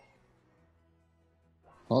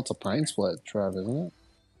 Well, it's a brain split, Trav, isn't it?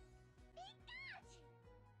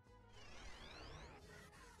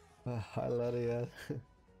 Hi, Ladia. You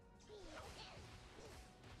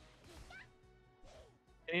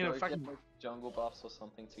need Go a fucking. get, like, jungle buffs or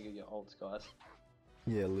something to get your ults, guys.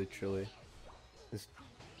 Yeah, literally. This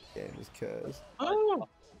game is cursed. Oh!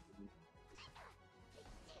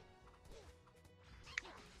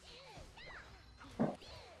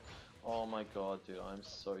 Oh my god, dude, I'm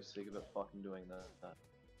so sick of it fucking doing that.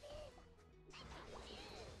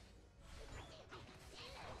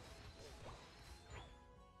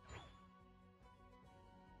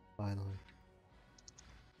 Finally.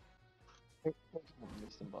 I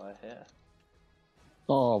missed him by a hair.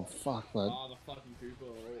 Oh, fuck, that. Ah, the fucking Cooper.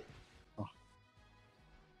 Oh,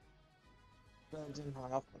 Burns in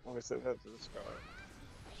half. Obviously, that's the sky.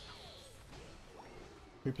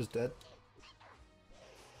 Reaper's dead.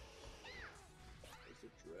 It's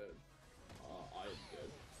a dread. I am dead.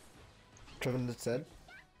 Trevenant's dead.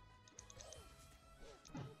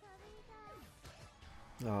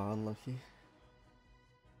 Oh, unlucky.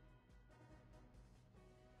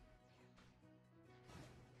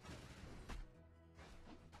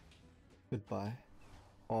 Goodbye.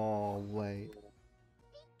 Oh, wait.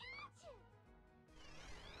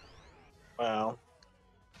 Wow.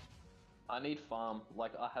 I need farm.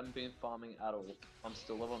 Like, I haven't been farming at all. I'm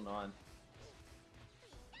still level 9.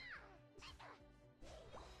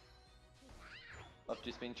 I've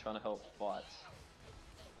just been trying to help fight.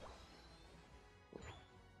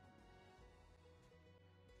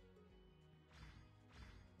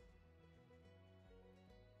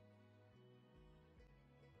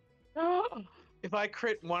 If I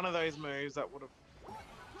crit one of those moves, that would have.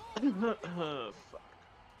 Fuck.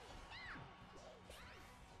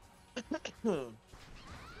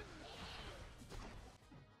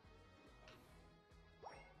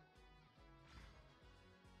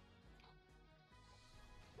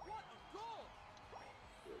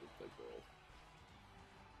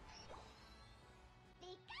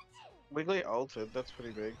 Wiggly altered, that's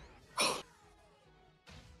pretty big.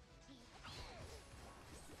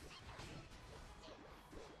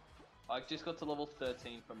 I just got to level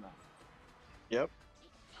 13 from that. Yep.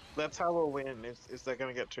 That's how we'll win, is they're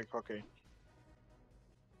gonna get too cocky.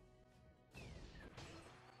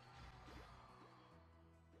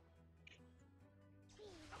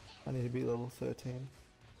 I need to be level 13.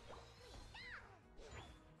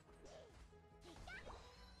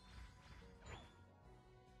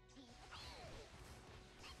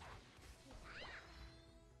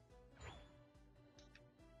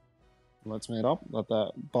 Let's meet up at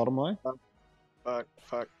that bottom lane. Fuck.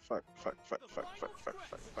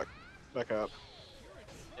 Back up.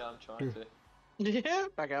 Yeah, I'm trying to. Yeah,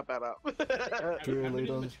 back up. Drew, lead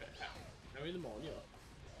on. How many of them on? Yeah.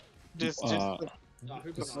 Just.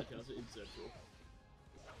 Who put my counter in central?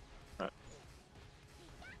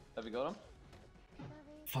 Have you got him?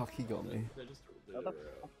 Fuck, he got me. They're just.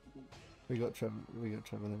 We got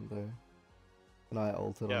Trevenant though. And I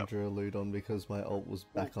ulted Yeah. on Drew Ludon because my ult was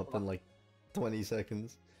back up in like 20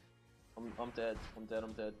 seconds. I'm dead. I'm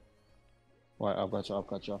dead. Wait, I've got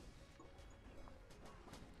you.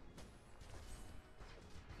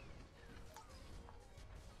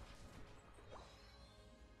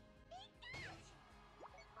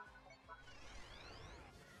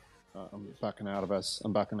 I'm backing out of us.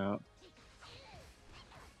 I'm backing out.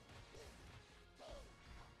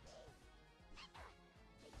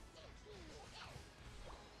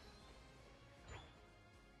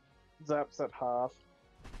 Zap's at half.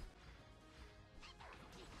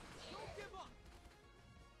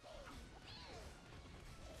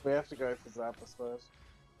 We have to go for Zap, I suppose.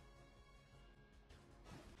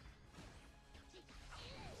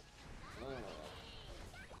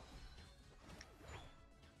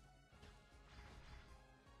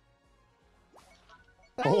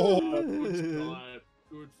 Oh! Good snipe.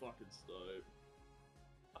 Good fucking snipe.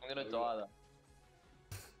 I'm gonna die though.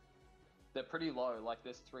 They're pretty low. Like,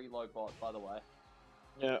 there's 3 low bot, by the way.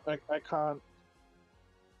 Yeah, I can't.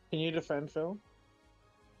 Can you defend, Phil?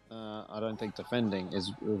 I don't think defending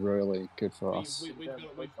is really good for us. We They're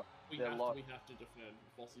low. have to defend.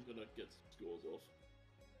 Voss is gonna get scores off.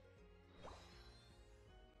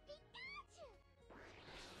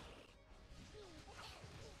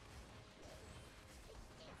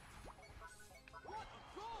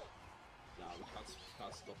 Nah, we can't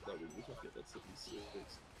stop that. We just have to get that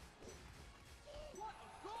 76.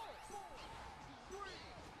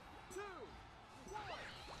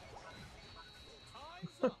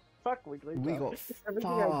 Fuck Wiggly. We got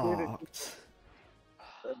Everything I did, fucked.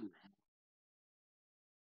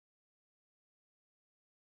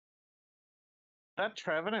 That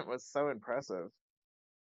Trevenant was so impressive.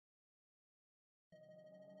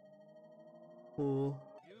 Cool.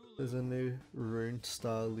 There's a new rune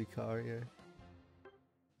style Lucario.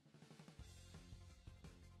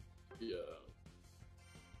 Yeah.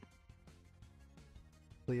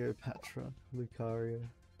 Cleopatra Lucario.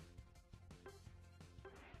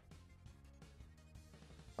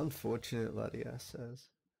 Unfortunate, Latias says.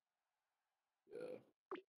 Yeah.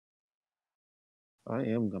 I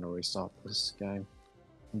am gonna restart this game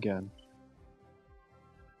again.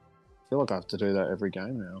 I feel like I have to do that every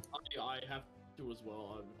game now. I have to as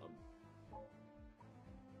well. I'm...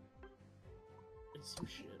 It's some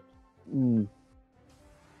shit.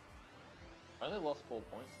 I only lost 4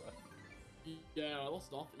 points though. Yeah, I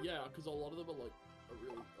lost nothing. Yeah, because a lot of them are like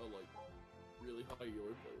really high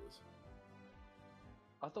Euro players.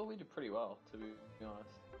 I thought we did pretty well, to be honest.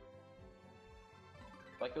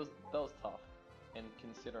 Like that was tough, and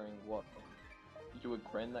considering what you would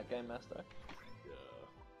grind that game, Master.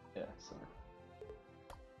 Yeah. Yeah, so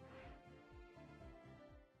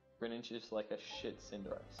Grenin's just like a shit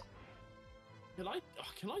Cinderace. Can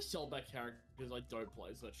I sell back characters I don't play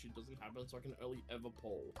so that shit doesn't happen so I can only ever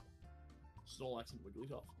pull Snorlax and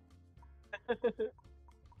Wigglytuff?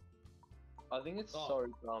 I think it's so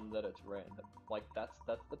dumb that it's random. Like that's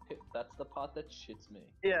the part that shits me.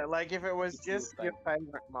 Yeah, like if it was It's your just your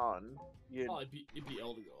favorite mon, you'd. Oh, it'd be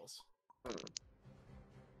Eldegoss.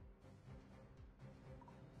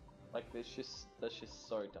 Like that's just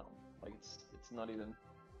so dumb. Like it's not even.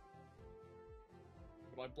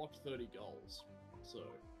 But I blocked 30 goals, so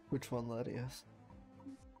Which one, Ladius?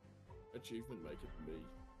 achievement make it me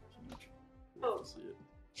huge. Oh. To see it.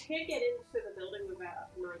 Can't get into the building without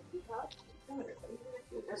my key card. I'm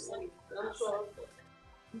sure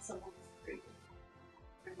someone's free.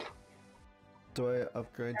 Do I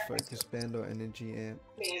upgrade Focus Band or Energy Amp?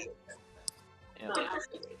 Amp. Amp?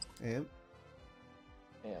 Amp.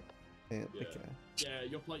 Amp, Yeah. okay. Yeah,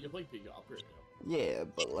 you're playing bigger upgrade now. Yeah,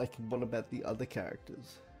 but like, what about the other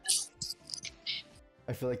characters?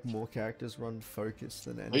 I feel like more characters run Focus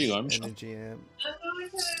than Where you going, Michelle? Energy Amp. I'm going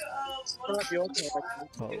to What about your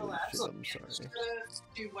character? Holy It'll shit, actually- I'm sorry.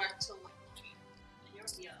 do work till like you're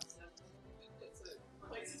here, so it's a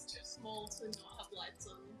place is too small to not have lights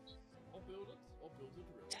on. I'll build it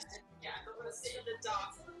really. Yeah, I'm gonna sit in the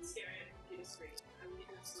dark and stare at a computer screen. I'm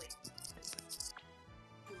gonna sleep.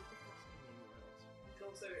 It'll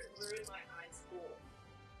also ruin my eyes for.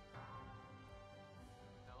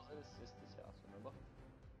 That was at his sister's house, remember?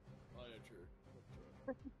 Oh yeah, true.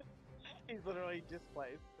 He's literally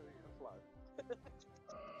displaced through a flood.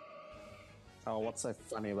 Oh, what's so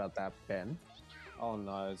funny about that, Ben? Oh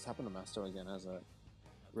no, it's happened to Master again as a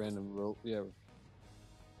random rule. Yeah.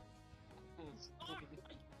 I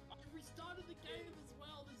restarted the game as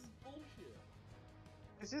well. This is bullshit.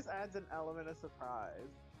 It just adds an element of surprise.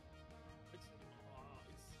 It's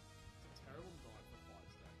a terrible night for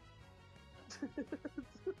 5 stacks.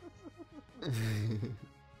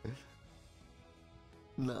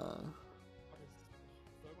 Nah. I just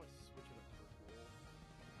throw my switch at a brick wall.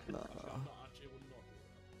 Nah. Actually, it would not do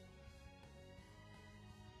that.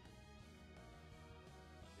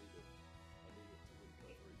 I need it to win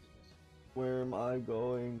both reasons. Where am I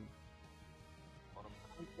going? Bottom.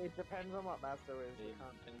 It depends on what Master is. We Yeah,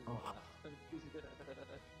 can't. and- Oh.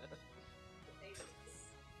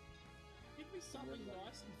 Give me something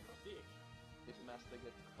nice and thick. If Master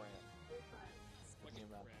gets cramp, Like Yeah, a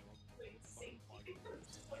man. cram.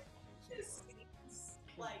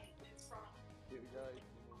 Like it's from. here we go.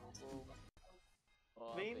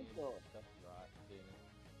 Oh, Meaningful. That's right, Venus.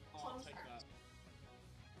 Oh, I'll take that.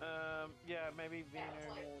 Yeah, maybe Vino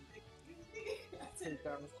will take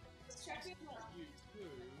down. Checking You too.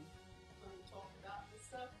 talk about this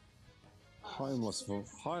stuff. Homeless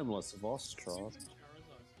Voss tribe. Charizard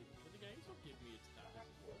skin, but the game's not giving me its tappers.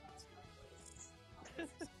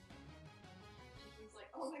 He's like,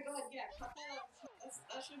 oh my god, yeah, cut that up.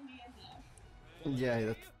 That should be in there. Yeah,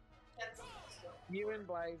 that's, That's a You and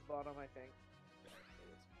Blaze bottom, I think.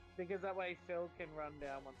 Because that way Phil can run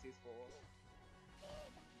down once he's full.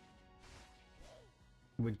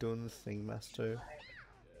 we're doing this thing, Master.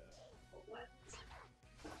 what?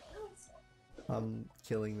 I'm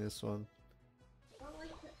killing this one. Not like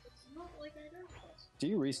that. It's not like I don't trust. Do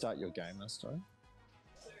you restart your game, Master?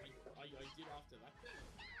 I did after that.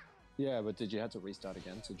 Yeah, but did you have to restart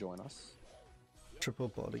again to join us? Triple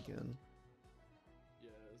bot again.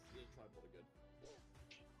 Yeah, it's tribal again.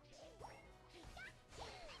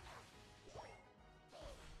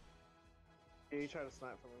 Yeah, you try to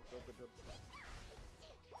snipe from him, Phil, good job.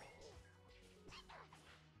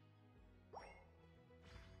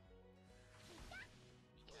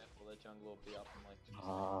 Be careful, the jungle will be up in like 2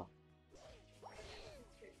 Ah.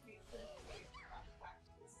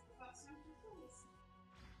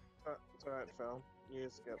 It's alright, Phil. You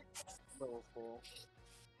just get level 4.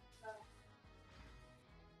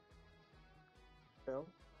 Phil?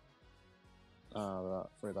 Right,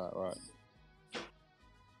 for that, right.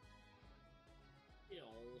 Yo.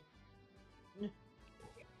 You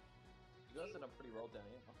guys did a pretty well down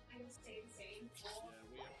here. I'm staying sane. Yeah,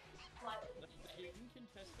 we have. They didn't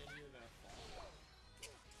contest any of our fight.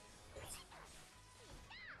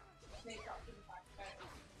 Make up in fact.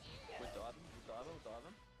 We're diving.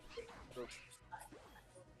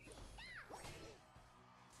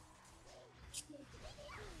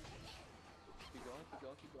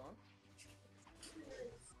 Keep going.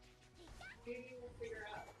 Maybe we'll figure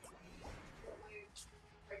out what my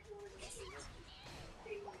regular thing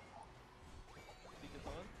Speaker's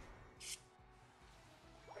on.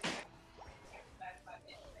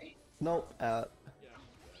 right? Nope, out. Yeah.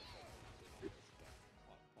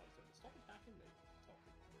 Stop attacking me.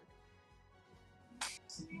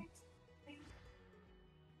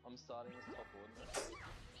 I'm starting as top ordinance.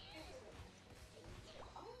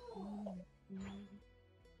 Oh.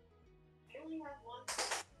 I only have one.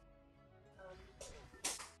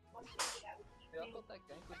 One thing that would keep Yeah, I me. thought that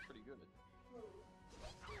gank was pretty good.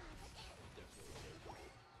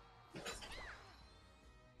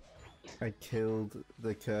 I killed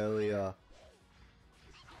the curlier.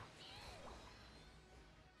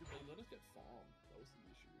 Dude, they let us get farmed. That was the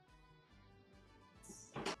issue.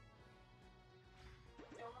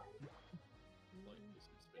 Like, this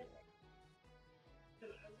is spinning.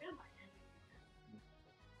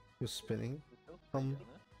 You're spinning. It feels pretty Um, good,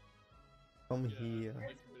 isn't it? Come Yeah, here. they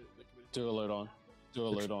committed Do a loot on. Do a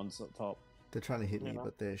loot on up top. They're trying to hit me, Yeah.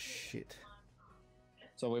 but they're shit.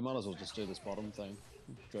 So we might as well just do this bottom thing.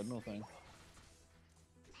 Dreadnought thing. I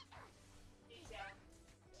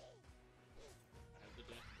have the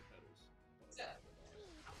dance of the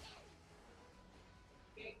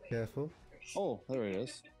pedals. Careful. Oh, there it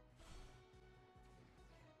is.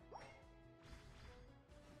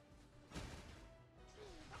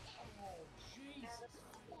 Oh, Jesus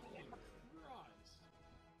fucking Christ.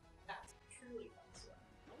 That's truly fun.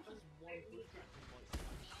 That was just one push back from like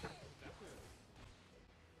evaporated.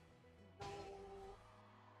 No.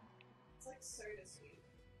 It's like soda sweet.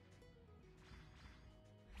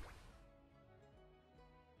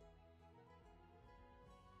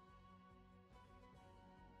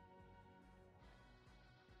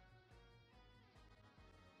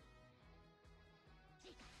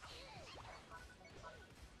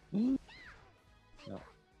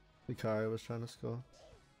 Hikari was trying to score.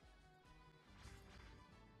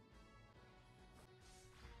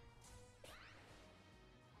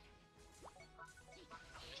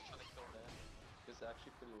 Just trying to kill them because they're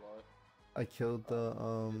actually pretty low. I killed the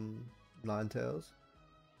Ninetales.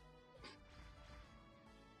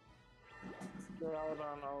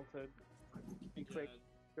 Duraludon altered. Be quick.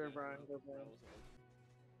 Yeah, Go Brian, go that Brian. was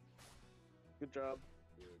Good job.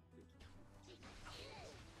 good.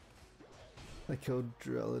 I killed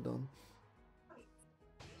Duraludon.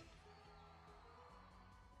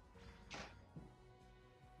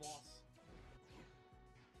 Voss.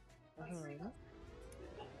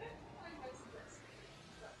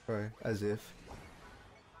 Bro, as if.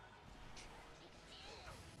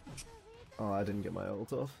 Oh, I didn't get my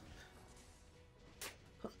ult off.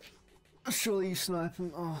 Surely you snipe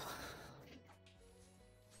him. Oh.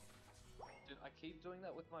 Dude, I keep doing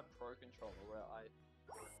that with my pro controller where I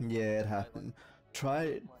Yeah, it happened.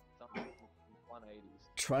 Try my thumb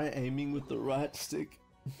 180s. try aiming with the right stick.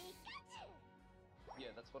 Yeah,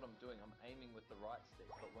 that's what I'm doing. I'm aiming with the right stick,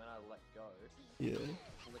 but when I let go, Yeah. I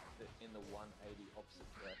flick it in the 180 opposite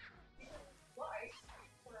direction. Why?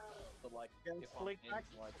 So like, Yeah, if I'm flick in back.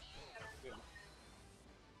 like,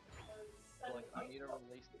 so like I need to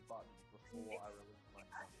release the button before I release my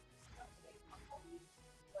thumb.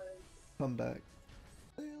 Come back.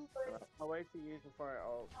 I'll wait for you before I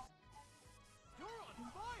ult.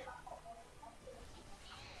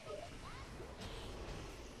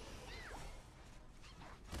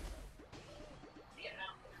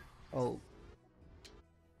 Oh.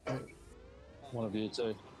 One of you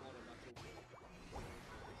two.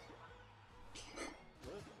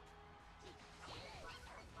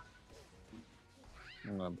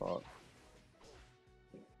 I'm gonna bot.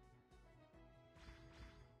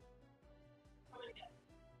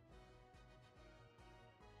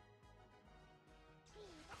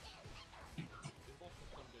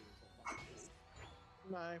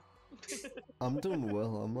 No. I'm doing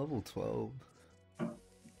well. I'm level 12.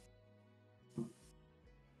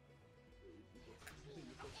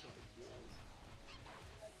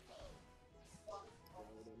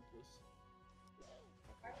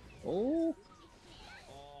 Oh,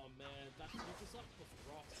 Oh man, that's just like the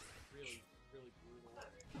frost. Really, really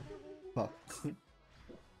brutal. Fuck.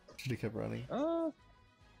 Should have kept running.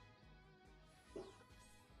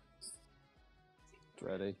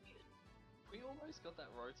 ready. We almost got that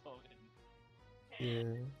Rotom in.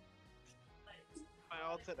 Yeah. My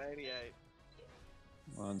ult's at 88.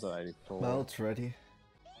 Mine's at 84. My ult's ready.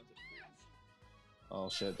 Oh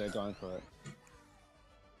shit, they're going for it.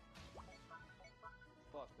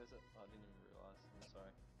 Fuck, there's a. I didn't even realize. I'm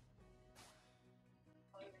sorry.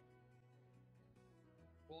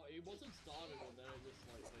 Well, it wasn't started and then it just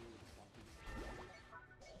like they were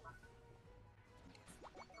fucking.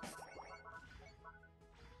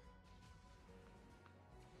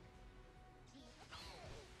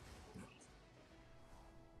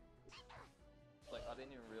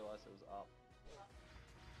 didn't even realize it was up.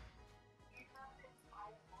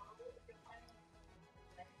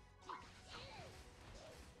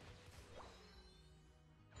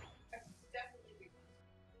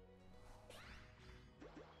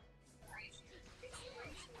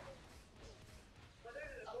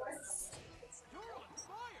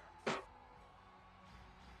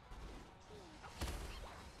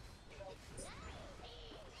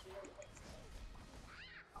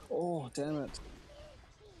 Oh, damn it.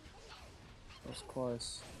 That was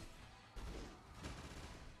close.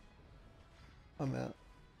 I'm out.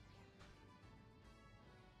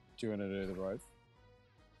 Do you want to do the rope?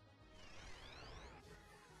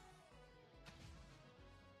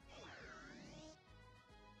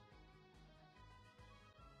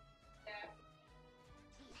 Yeah.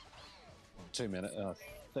 2 minutes,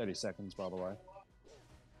 30 seconds, by the way.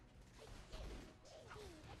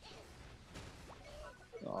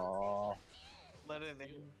 Oh, Let it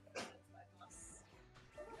in.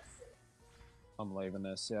 I'm leaving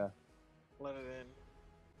this, yeah. Let it in.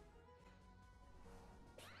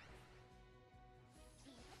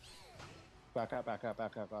 Back out,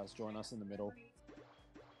 guys. Join us in the middle.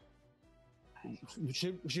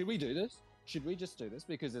 Should we do this? Should we just do this?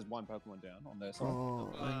 Because there's one Pokemon down on their side. Oh,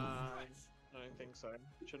 I don't think so.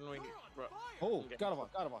 Shouldn't we? Oh, get- Gardevoir.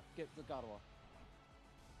 Get the Gardevoir.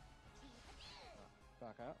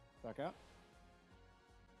 Back out.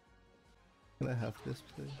 can I have this,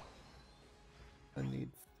 please? I need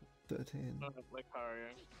 13. Like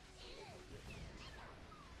hurrying.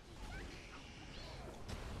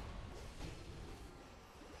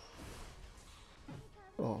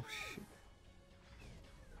 Oh shit.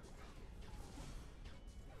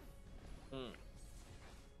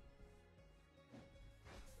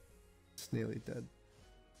 It's nearly dead.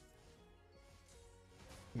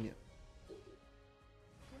 Yeah.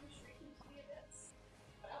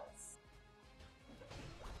 What else?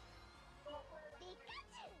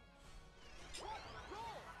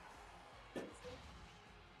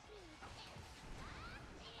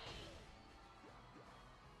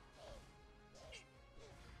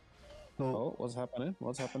 Oh, Oh, what's happening?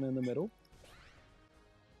 What's happening in the middle?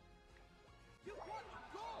 Oh,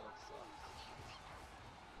 that sucks.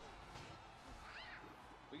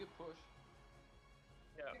 We could push.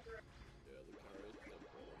 Yeah. Yeah, the carrot,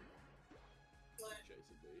 the bottom.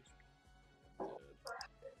 Chasing me. Dead.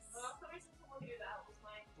 Last time I saw someone do that was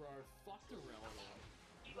my. Bro, fuck the Rowlet.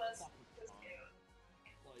 He was.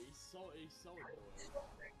 Like, he's so annoying.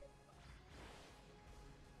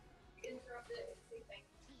 Interrupted it. Say thank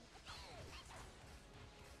you.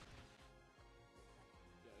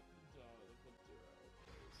 Yeah, let's put 0,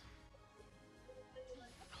 please.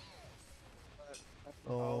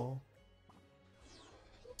 oh.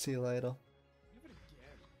 See you later. Give it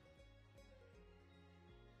again.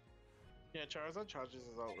 Yeah, Charizard charges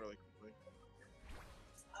his ult really quickly.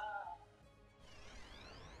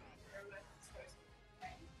 Everyone's supposed to.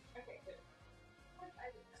 Okay, good. I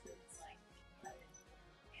didn't know. It's like. I didn't.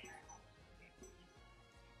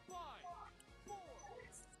 5, 4,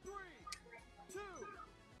 3, 2,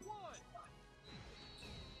 1.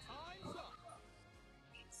 Time's up.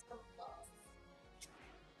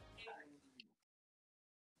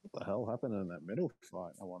 What the hell happened in that middle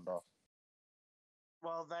fight, I wonder?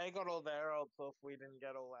 Well, they got all their ults off, we didn't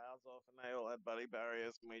get all ours off, and they all had buddy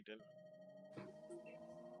barriers, and we didn't.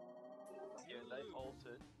 Yeah, they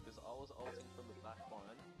ulted because I was ulting from the back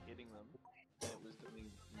line, hitting them, and it was doing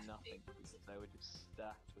nothing because they were just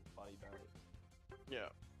stacked with buddy barriers. Yeah.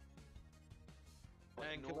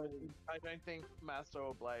 Like And 'cause normal- I don't think Master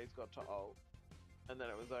or Blaze got to ult. And then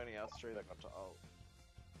it was only us three that got to ult.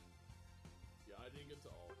 Yeah, I didn't get to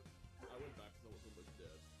ult. I went back because I was almost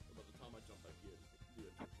dead. And by the time I jumped back in, the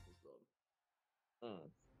objective was done.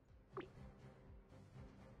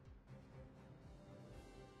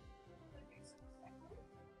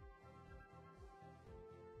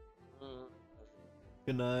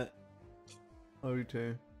 Good night. Oh, you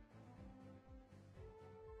too.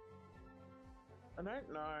 I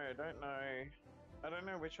don't know. I don't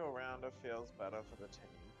know which all-rounder feels better for the team.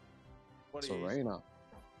 What do you? Serena.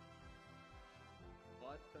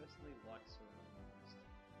 I personally like Serena the most.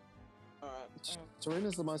 Alright.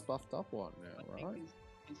 Serena's the most buffed up one now, I right? think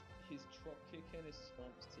his drop kick and his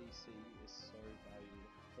swamp CC is so valuable.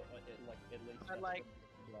 But at least But, that's like,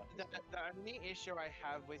 the The only issue I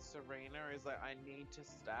have with Serena is that I need to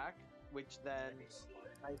stack, which then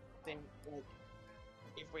I think like,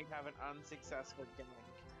 if we have an unsuccessful game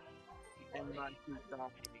and Nike die,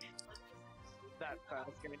 that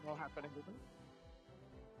first game will happen again.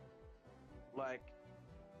 Like,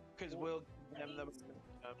 because we'll give them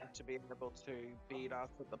the to be able to beat us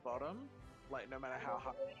at the bottom, like no matter how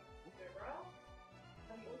hard.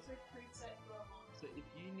 So if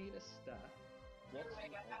you need a stack, what's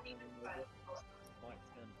might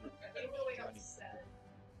sound a bit strange.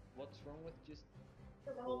 What's wrong with just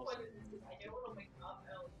forcing them to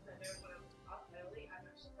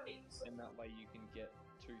beat, and that way you can get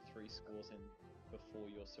 2-3 scores in before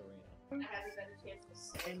your Serena.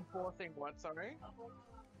 Enforcing what? Sorry.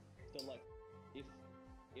 So like, if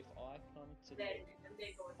I come to the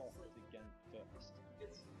top again first,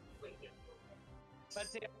 But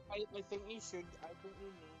see, I think you should. I think you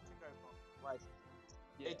need to go like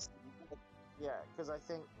yeah, it's yeah, because I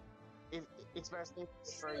think if especially if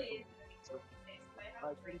it's straight,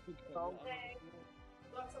 like if you go,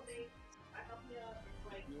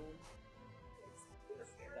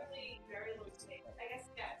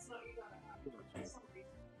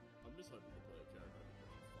 I'm just hoping to play a character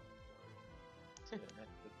yeah,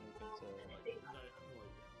 that's the thing. So like,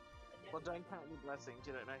 well, don't count your blessings.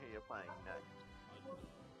 You don't know who you're playing. No.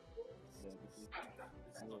 yeah, because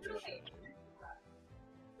It's not a shame.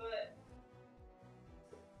 But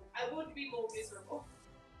I would be more miserable.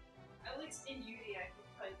 At least in uni, I could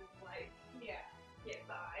kind of like, yeah, get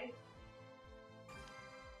by.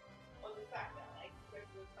 On the fact that like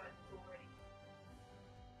regular time is already.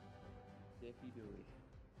 Deppy Dewey.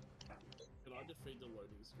 Can I defeat the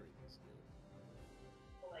loading screen this game?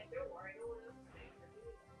 Well, like, don't worry, no one else can.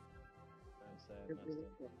 Don't say it,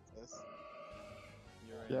 Mastodon.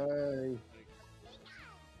 You're in. Yay!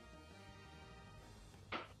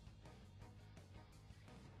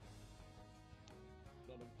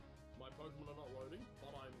 My Pokemon are not loading,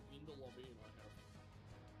 but I'm in the lobby and I have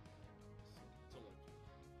select.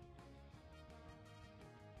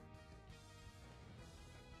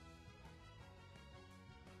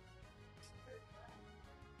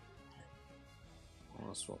 I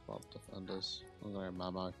want to swap up defenders. I'm going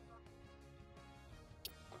Mamo.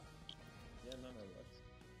 Yeah, no, works.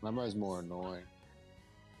 Mamo's more annoying.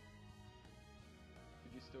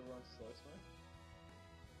 Could you still run slow smoke?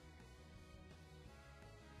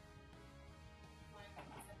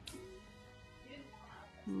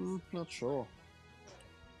 Not sure.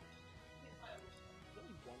 There's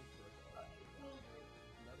only one trigger,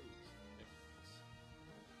 and that is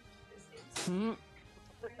X.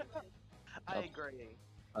 I agree.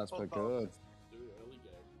 That's Well, pretty good. Dude, early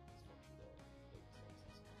game, it's fucked up.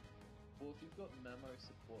 Well, if you've got Mamo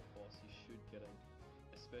support boss, you should get him,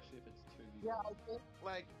 especially if it's 2v1. Yeah, I think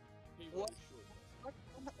like He What? really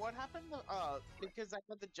should. what happened? Because I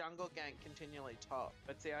had the jungle gank continually top,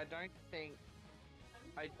 but see, I don't think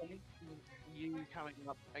you coming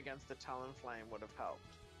up against the Talonflame would have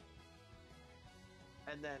helped.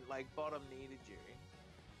 And then like bottom needed you,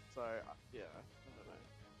 so yeah, I don't know.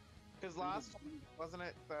 Because last time, wasn't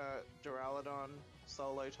it the Duraludon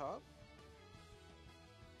solo top?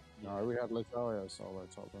 No, we had Lucario solo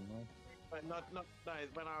top, didn't we? But no,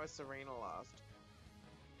 when I was Serena last.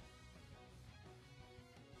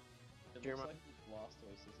 It Do you looks remember- like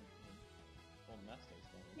Blastoise isn't in. Or Masto's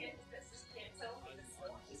not in. Can't tell me this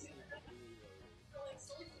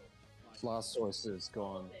Blastoise is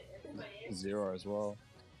gone 0 as well.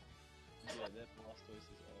 Yeah, their Blastoise is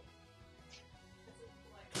off.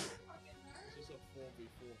 This is a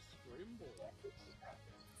 4v4 scream ball.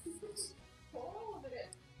 All of it.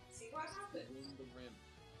 See what happens. Win the rim.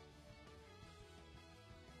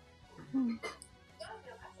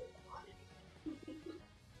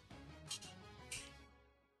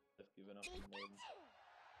 They've given up on them.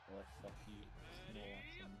 They're like, fuck you,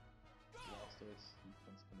 Snorlax and Blastoise, you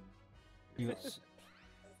cunts can... You got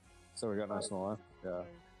So we got no Snorlax. Yeah.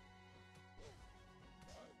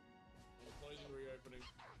 Closing, reopening.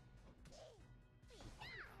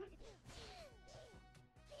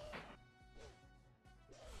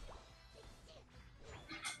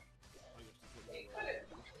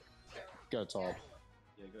 Go top.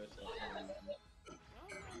 Yeah, go to I mean,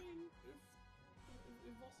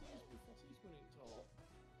 if Vossi's winning top,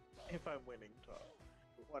 If I'm winning top,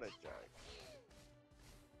 what a joke.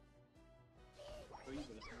 Who you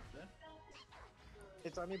gonna smoke there?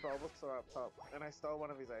 It's only Bulbasaur up top, and I stole one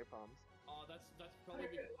of his A-Palms. that's probably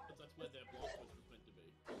because that's where their Blastoise was meant to be.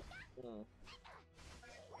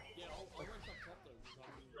 Yeah, I'll rank up top though, because I'm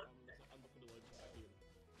looking to load back in.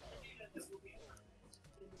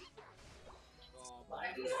 But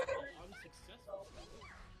I'm successful.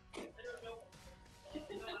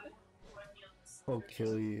 I'll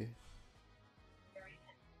kill you.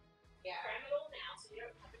 Yeah. Cram it all now, so you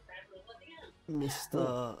don't have to cram it all at the end.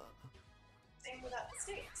 Mr. Same without the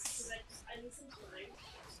sticks, because I need some time to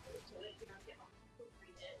get my cookery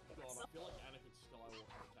in. God, I feel like Anakin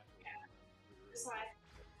Skywalker decide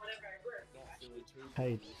whatever I work. Not feeling too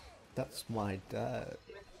Hey, good. that's my dad.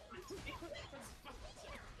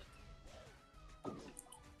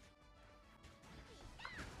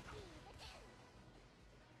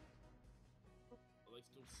 Are they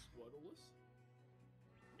still Squirtleless?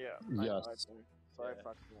 Yeah. Yes. Sorry, Yeah.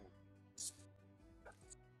 fuck me.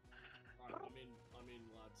 Right, I'm in,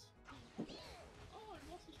 lads. Oh,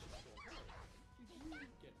 Voss is just gone. Hey, did you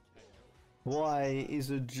get KO? Why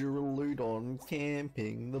is a Duraludon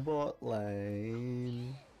camping the bot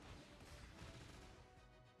lane?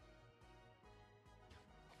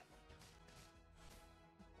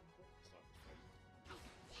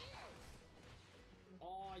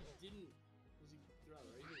 Oh, I didn't. Was he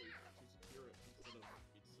rather easily to secure it instead of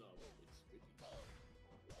it's squishy.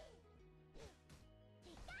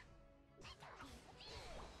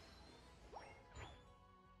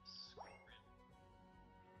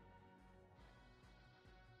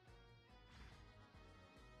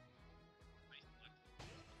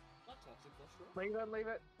 Not toxic, for sure. Leave it, leave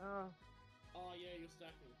it. Oh yeah, you're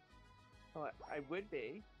stacking. Oh, I would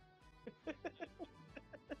be.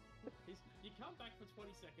 You come back for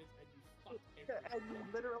 20 seconds and you fuck Yeah, everything. and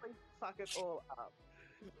you literally fuck it all up.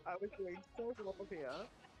 I was doing so well here.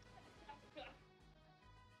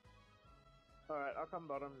 Alright, I'll come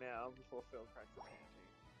bottom now before Phil cracks the pancake.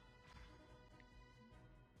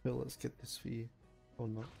 Phil, let's get this for you. Or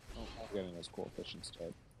not. I'm getting those coefficients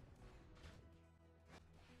too.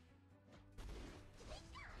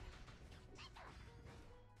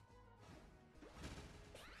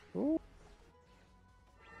 Ooh.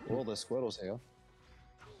 All the Squirtles here.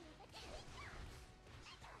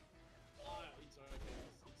 It's okay.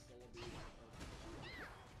 It's still a bit.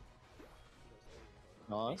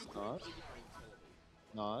 Nice, nice,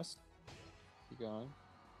 nice. Keep going.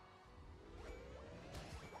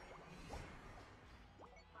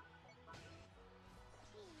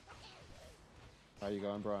 How you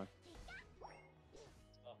going, Brian?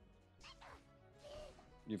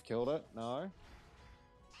 You've killed it? No?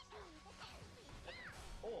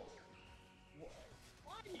 Oh,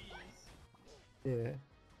 Yeah.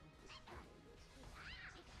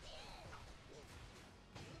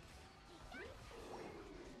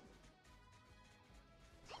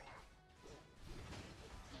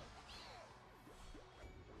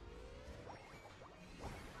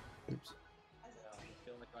 Oops. I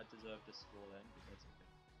feel like I deserved a score then, but that's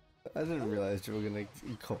okay. I didn't realize you were gonna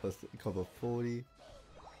cop a 40. It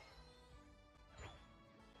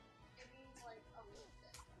means like a little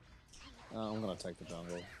bit. I'm gonna take the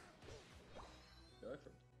jungle. Go for it.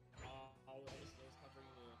 I was covering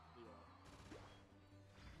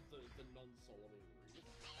the non-Solomon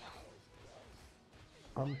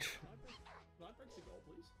route. Can I break the goal,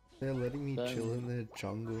 please? They're letting me Ben. chill in their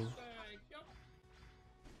jungle. Thank you.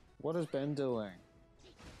 What is Ben doing?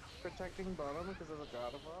 Protecting bottom because of the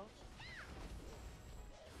Gardevoir?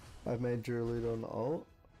 I've made Duraludon ult.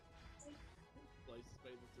 Places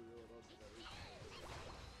made with the real odds very.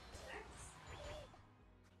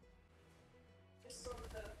 Just sort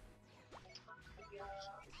of the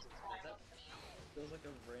That feels like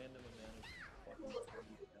a random amount of fucking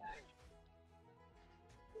damage.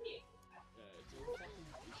 Yeah, it's all fucking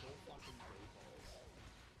defaults.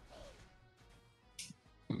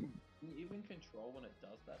 Can you even control when it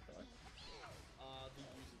does that though? The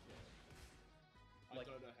user can. I Like-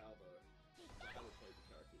 don't know how though. I haven't played the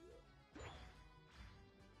character yet.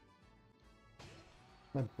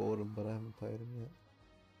 I bought him, but I haven't played him yet.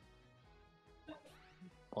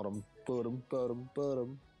 Bottom, bottom, bottom,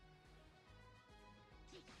 bottom.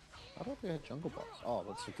 I thought we had jungle box. Oh,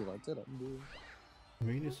 that's because I did it.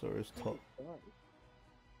 Venusaur is top. Give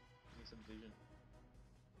me some vision.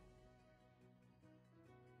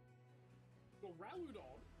 Well,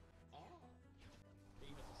 Raludon. Ah. He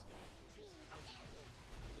has escaped.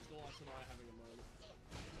 It's Nice and I having a moment.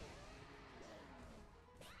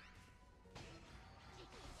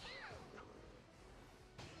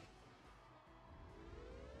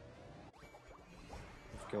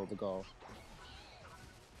 We've killed the goal.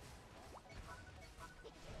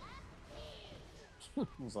 It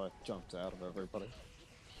was like jumped out of everybody.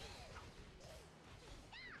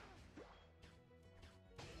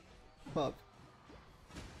 Fuck.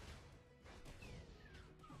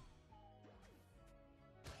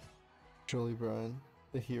 Surely Brian,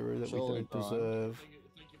 the hero that Surely we don't Brian. deserve.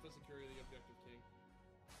 Thank you for securing the objective, King.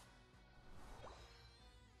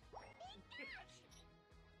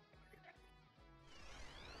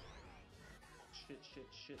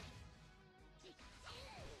 Shit.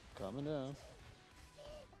 Coming down.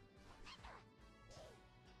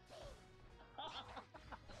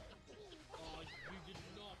 Oh, you did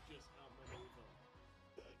not just outmaneuver.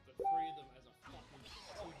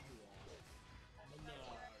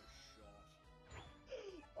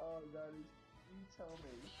 tell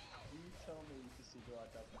me Decidueye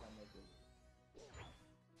doesn't have no good.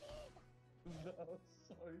 That was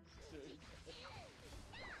so stupid.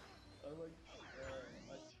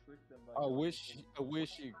 I tricked them. I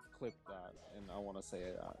wish you clipped that, and I want to say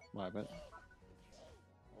that moment.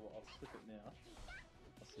 Oh, I'll clip it now.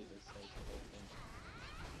 I'll see if it saves the whole thing.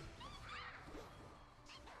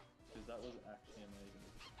 Because that was actually amazing.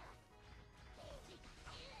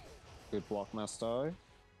 Good block, Masto.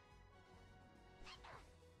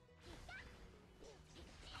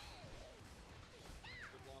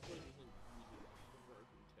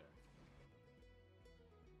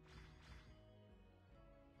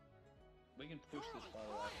 We can push this, by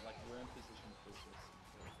the way. Like, we're in position to push this.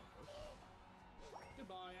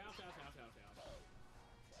 Goodbye, out.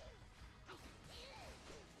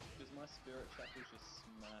 Because my spirit shackles just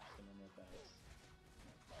smashed them in their face.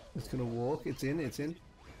 It's gonna walk. It's in.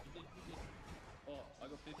 Oh, I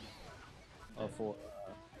got 50. I thought.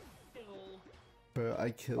 Bro,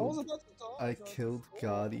 I killed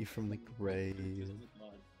Guardy from the grave.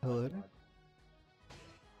 Hello?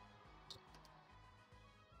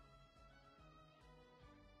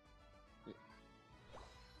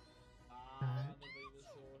 The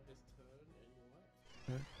Venusaur his turn,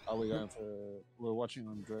 and what? Are we going for? We're watching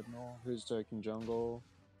on Dreadnought. Who's taking jungle?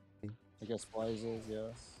 I guess Blazers,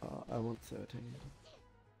 yes. I want 13.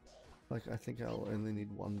 Like, I think I'll only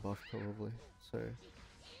need one buff probably, so...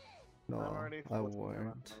 No, I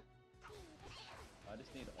won't. I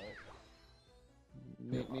just need ult.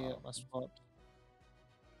 Meet me at my spot.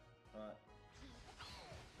 Alright.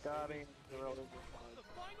 Guarding the relative. The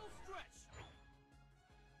final stretch.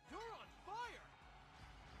 You're on fire.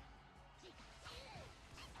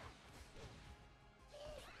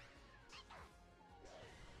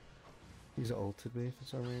 He's ulted me for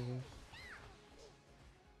some reason.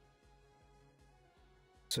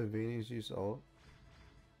 So Vini's used ult.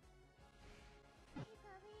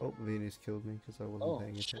 Oh, Vini's killed me because I wasn't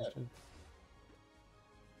paying attention.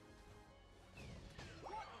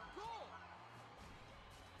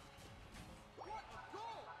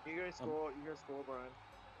 You go score, Brian.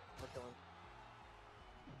 I'll kill him.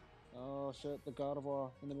 Oh shit, the Gardevoir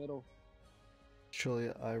in the middle.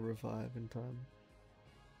 Surely I revive in time.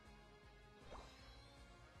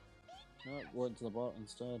 No, went to the bot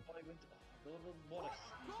instead.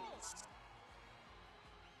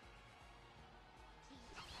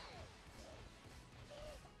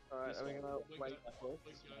 Alright, are we gonna wait?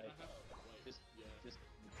 Just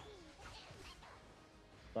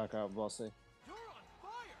Back out, Vossy. You're on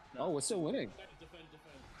fire. Oh, we're still winning. Defend.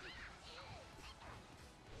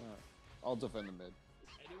 Alright, I'll defend the mid.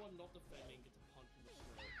 Anyone not defending gets a punch in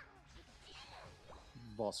the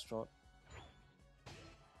throat. Boss shot.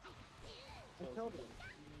 I killed him.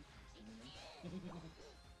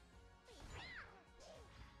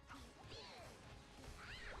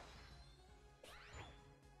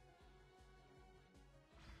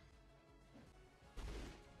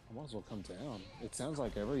 I might as well come down. It sounds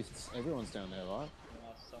like everyone's down there, right?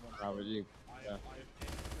 someone's How would you? I Yeah. have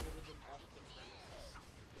escorted them off the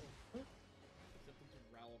premises. Except into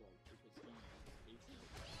Rowdle, because he's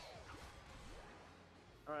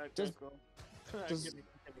Alright, Just- go. just- Kidding.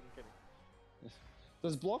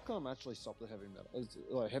 Does block actually stop the heavy metal? Is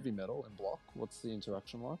it, like heavy metal and block? What's the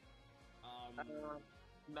interaction like?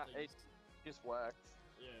 No, it just works.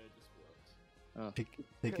 Yeah, it just works.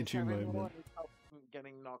 Pikachu Having moment. one is help from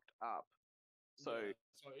getting knocked up. So, Yeah,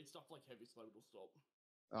 so it's stuff like heavy slow will stop.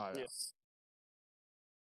 Oh yeah. Yes.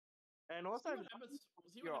 and also, See what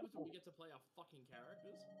happens when we get to play our fucking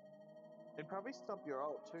characters? it'd probably stop your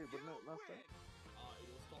ult too, wouldn't it, Master?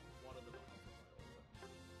 It'll stop one of them after my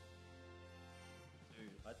ult.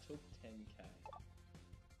 Dude, I took 10k.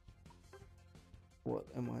 What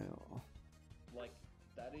am I on? Like,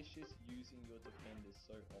 that is just using your defenders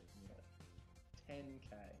so optimally.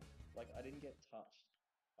 10k. Like, I didn't get touched.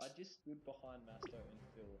 I just stood behind Masto and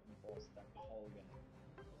Phil and Voss that whole game. I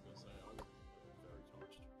was gonna say, I was very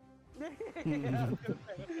touched. Yeah.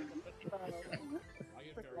 I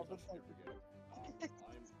get very touched every game.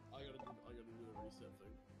 I gotta do the reset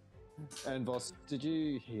thing. And Voss, did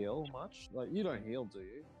you heal much? Like you don't heal, do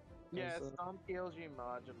you? Yeah, As, Stomp heals you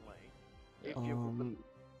marginally. If Um, you If I'm-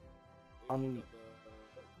 you got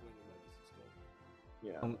the Queen of Medicine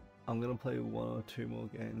Storm. yeah. I'm gonna play 1 or 2 more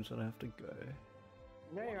games and I have to go. Yeah,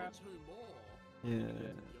 One you're or right. two more. Yeah, You get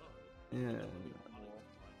to go. yeah. That would be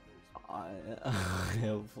funny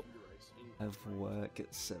to I have work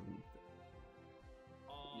at 7.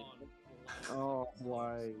 Oh,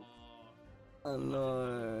 why? I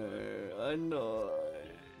know.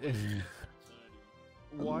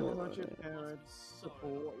 Why No. can't your parents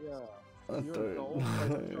support? Yeah. I You're a don't gold know.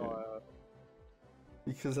 player.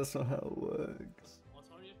 Because that's not how it works. I'll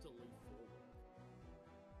tell you have to leave forward.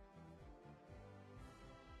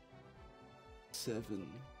 7.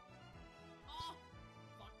 Oh!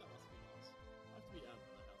 Fuck, that must be nice. I have to be out of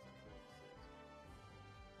the house at 46.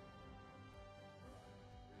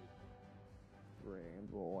 Grand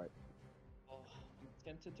right. Oh, I'm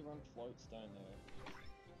tempted to run Floatstone though.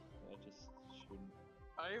 I just shouldn't.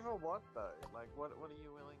 Over what though? Like, what are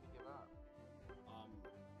you willing to give up?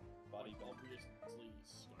 Buddy Like, bomb. obviously,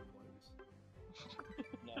 scope loads.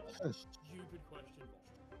 No, Stupid question, Voss.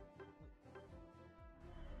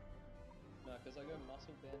 no, because I go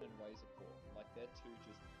Muscle Band and Razor Claw. Like they're two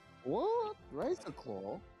just. What? Razor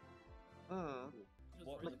Claw? Hmm. Because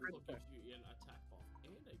What- Razor Claw gives you an attack buff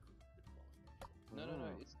and a crit buff. No,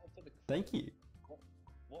 Oh. it's not for the. Crit. Thank you.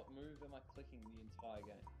 What move am I clicking the entire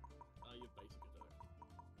game? Your basic attack.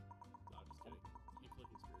 No, I'm just kidding. You're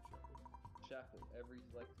clicking Spirit Shackle. Shackle every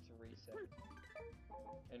like 3 seconds.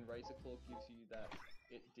 And Razor Claw gives you that.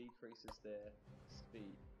 It decreases their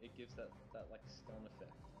speed. It gives that like stun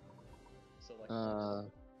effect. So like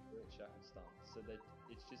Spirit Shackle stun. So that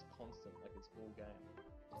it's just constant. Like it's all game.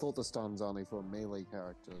 I thought the stun's only for melee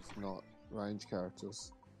characters, not range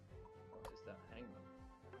characters. Or is that Hangman?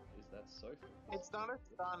 Is that Sophie? It's not a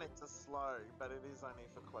stun, it's a slow, but it is only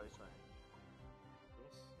for close range. You're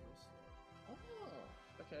slow.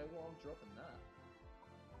 Oh, okay. Well, I'm dropping that.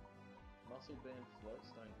 Muscle Band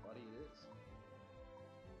Floatstone, buddy. It is.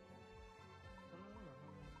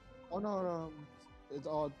 Oh no, it's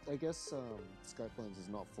odd. I guess scope lens is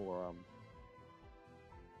not for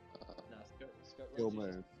Nah, Scope Skill Range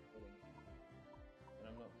is move. critting. And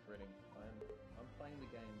I'm not critting. I'm playing the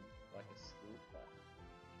game like a skill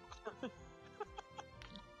player.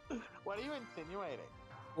 What are you insinuating?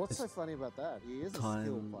 What's It's so funny about that? He is a skill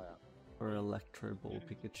time- player. Or Electro Ball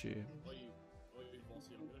Pikachu. Wait,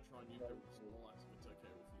 Vossy, I'm gonna try and use the Snorlax if it's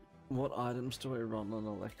okay with you. What items do I run on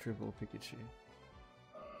Electro Ball Pikachu?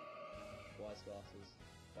 Wise Glasses,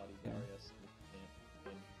 Buddy Yeah. Barrier, Smith Camp,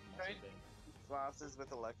 and Muscle Right. Band. Glasses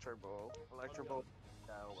with Electro Ball. Electro Ball.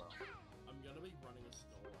 Oh well. I'm gonna be running a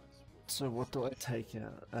Snorlax with... So what do I take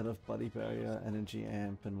out of Buddy Barrier, Energy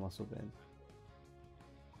Amp, and Muscle Band?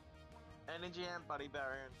 Energy Amp, Buddy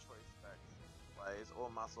Barrier, and Choice Specs plays, or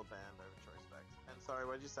Muscle Band over Choice Specs. And sorry,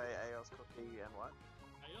 what did you say? AOS Cookie and what?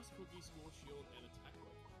 Chaos Cookie, Score Shield, and Attack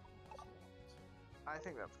Rock. I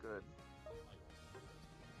think that's good.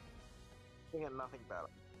 I get nothing better.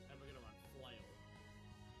 And we're gonna run Flail.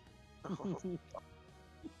 I don't think it's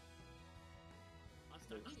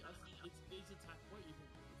attack weight you can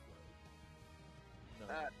do with Flail.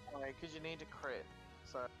 No. Anyway, because you need to crit.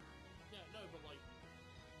 So, Yeah, no, but like,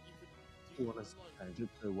 you could You do want to like, change it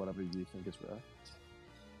to whatever you think is rare.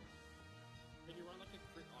 can you run like a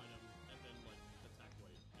crit item and then like attack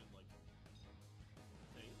weight and like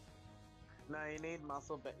thing? no, you need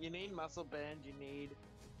Muscle Band. You need Muscle Band, you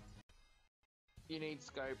need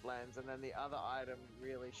Scope Lens, and then the other item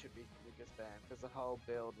really should be Lucas Band, because the whole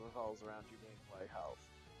build revolves around you being low health.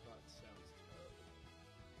 That sounds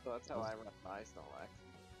terrible. So that's how I run my Snorlax.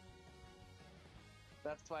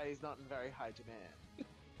 That's why he's not in very high demand.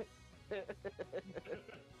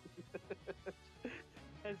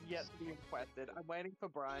 Has yet to be requested. I'm waiting for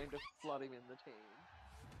Brian to slot him in the team.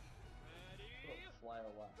 Put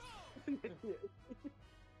Flail up.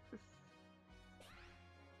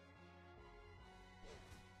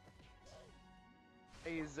 Are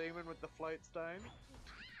you zooming with the float stone?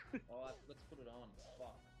 Oh, let's put it on.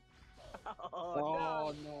 Fuck.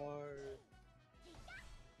 Oh, no!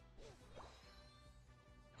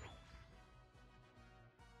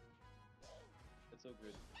 It's all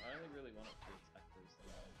good. I only really want it to attack boost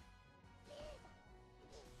anyway.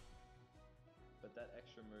 But that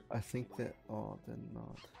extra move. I think that. Oh, they're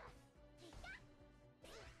not.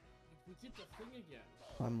 We did the thing again.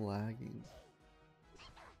 I'm lagging.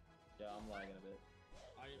 Yeah, I'm lagging a bit.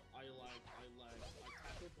 I lagged. I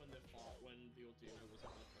tackled when the Ordino was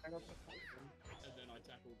at the and then I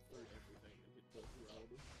tackled through everything and hit the road.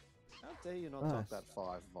 How dare you not Nice. dunk that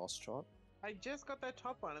 5, Voss shot? I just got that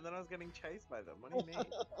top one and then I was getting chased by them. What do you mean?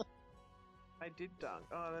 I did dunk.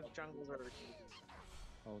 Oh, that jungle's over here.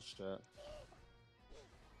 Oh shit.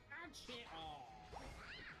 And shit! Oh.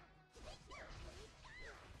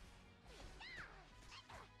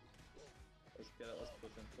 Let's get it. Let's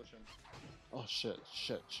push him. Oh shit.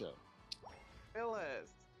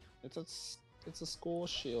 Phyllis! It's a score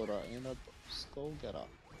shielder and a skull getter.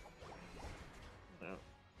 No.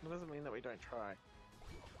 That doesn't mean that we don't try.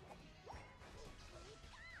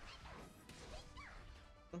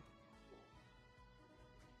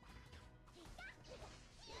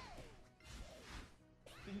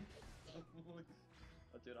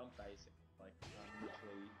 Oh, dude, I'm basic. Like, I'm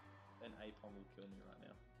literally an Apom will kill me right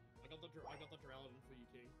now. I got the Drowning for you,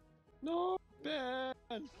 King. No,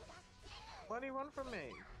 Ben! What do you want from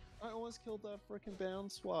me? I almost killed that freaking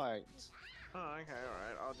bounce white. Oh, okay,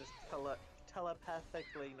 alright. I'll just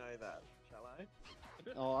telepathically know that, shall I?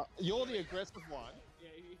 Oh, you're the aggressive one. Yeah,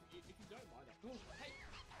 if you don't mind that. Oh, hey,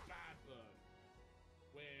 bad bird.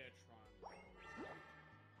 We're trying.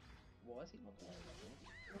 Why is he not doing anything?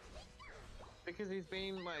 Because he's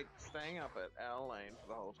been, like, staying up at our lane for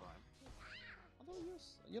the whole time. I thought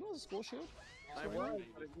you're not a score shield. I was,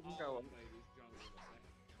 but it didn't go on.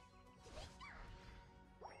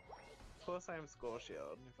 Of course I am score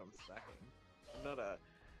shield if I'm stacking. I'm not a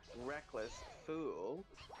reckless fool.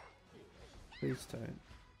 Please don't.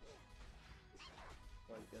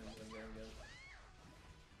 Like, get him.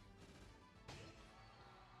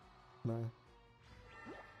 No.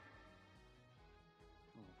 Oh,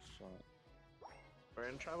 shit. We're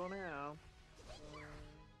in trouble now.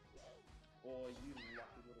 Oh, you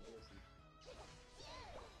lucky little pussy.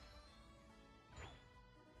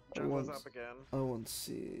 Jungle's up again. I want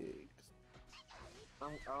 6.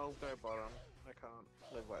 I'll go bottom. I can't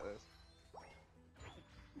live like this.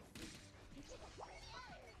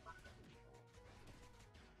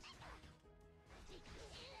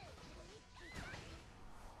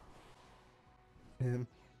 Him.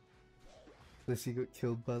 Unless he got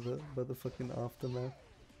killed by the fucking aftermath.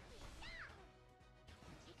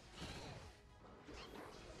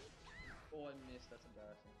 Oh, I missed. That's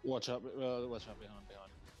embarrassing. Watch out behind.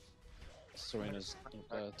 Serena's up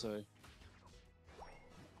there too.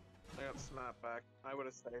 I got snapped back. I would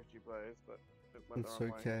have saved you boys, but it went It's the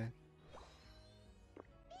wrong way. okay.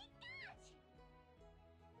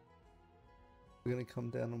 We're gonna come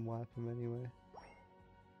down and wipe him anyway.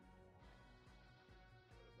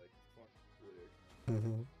 Like, fuck,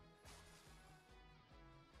 weird.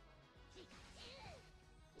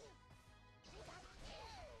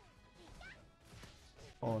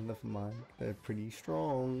 Oh, never mind. They're pretty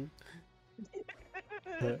strong.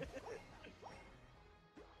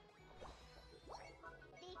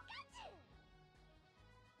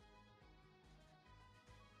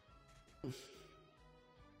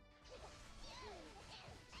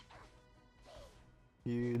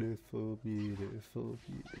 Beautiful, beautiful,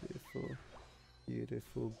 beautiful,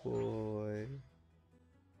 beautiful boy.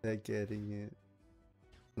 They're getting it.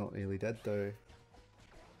 Not nearly dead though.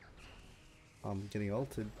 I'm getting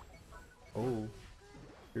altered. Oh,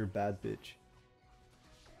 you're a bad bitch.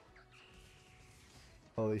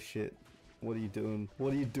 Holy shit. What are you doing?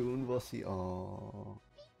 What are you doing, Vossy? Oh,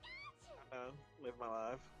 Live my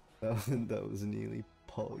life. that was nearly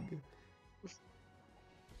pog.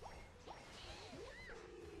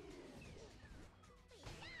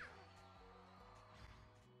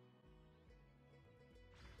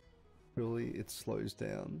 Really, it slows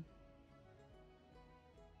down.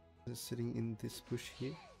 Is it sitting in this bush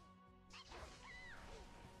here?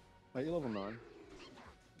 Are you level 9?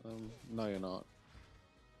 No, you're not.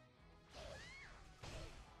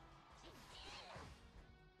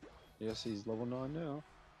 Yes, he's level 9 now.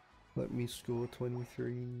 Let me score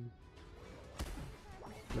 23.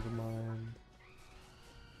 Never mind.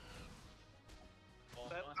 Oh,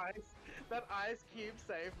 That ice cube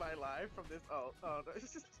saved my life from this ult. Oh no,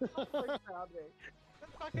 it's just like pounding. The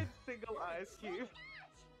fucking single ice cube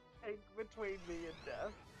hang between me and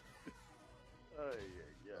death. Oh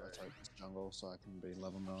yeah. I'll take this jungle so I can be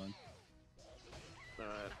level 9.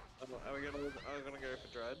 Alright. Are we gonna go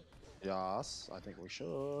for Dread? Yes, I think we should.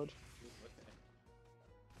 okay.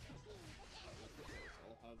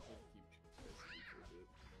 I'll have the huge capacity for a bit.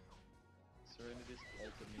 Serenity's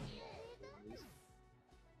altered me.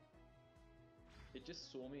 It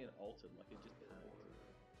just saw me and altered, like it just panicked.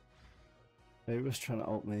 Maybe it was trying to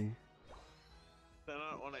ult me. They're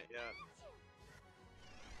not on it yet.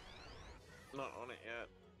 Not on it yet.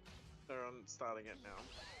 They're on starting it now.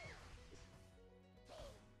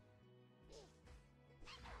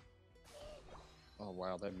 Oh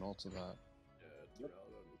wow, they melted that. Yeah, it's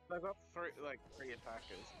irrelevant. They've got three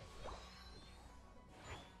attackers.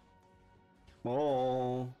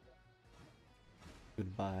 Oh.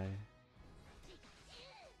 Goodbye.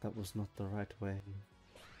 That was not the right way.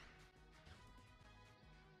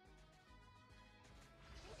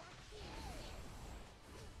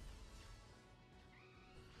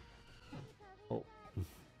 Oh.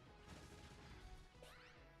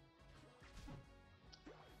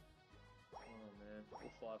 Oh man, all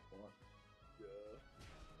 5 for Yeah.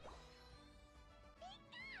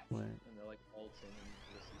 Wait. and they're like ulting and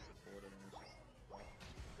Lucy supported and it's just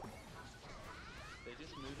they're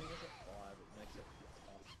just moving as a 5, it makes it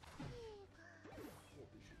tough.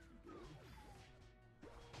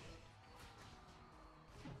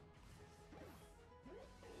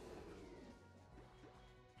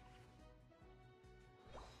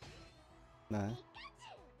 No.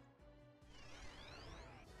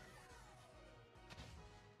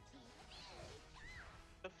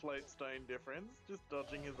 The float stone difference, just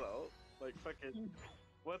dodging his ult. Like fucking.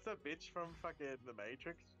 What's that bitch from fucking The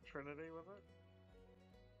Matrix? Trinity, was it?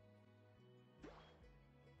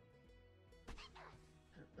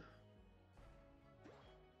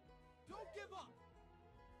 Don't give up.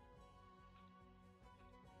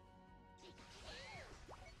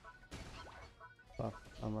 Fuck,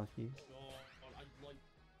 unlucky. God, I like.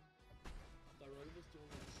 The Rover's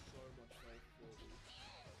doing so much health for me.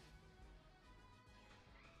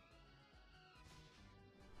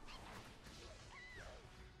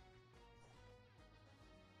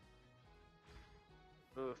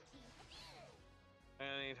 Oof.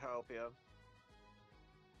 I need help here.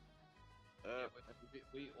 Yeah,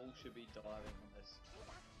 we all should be diving on this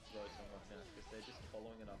Rotom right now because they're just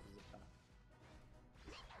following it up as a pack.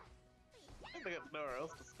 They got nowhere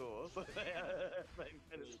else to score, so they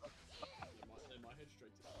finished. They might head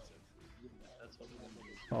straight to the century. That's what we're gonna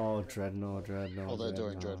do. Oh, Dreadnought, Dreadnought. Oh, they're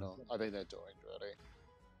doing Dreadnought. I think they're doing Dreadnought.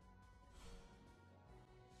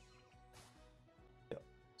 Yep.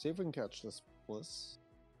 See if we can catch this Bliss.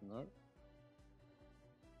 No.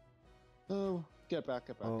 Oh, get back,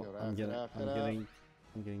 get back, Oh, get back, I'm getting, get I'm back. getting,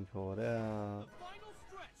 I'm getting caught out. The final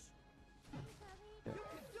stretch. Yeah. You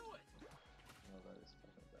can do it. Oh, that is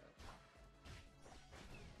fucking bad.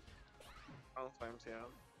 I'll flame here.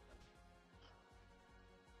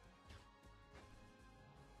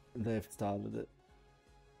 They've started it.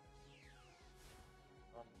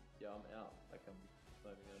 Yeah, I'm out. Like I'm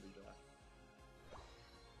not even gonna be back.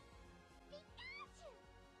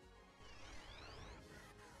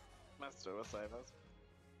 Master will save us.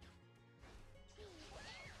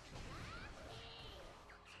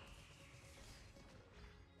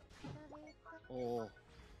 Oh,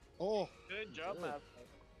 oh, Good job, Good. Master.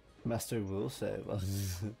 Master will save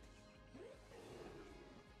us.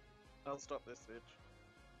 I'll stop this bitch.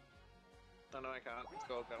 Oh no, I can't. It's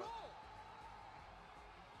gold cover.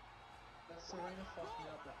 That's Serena fucking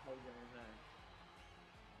up that whole game there.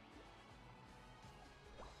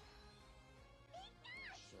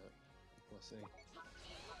 shit. Let's see. Go.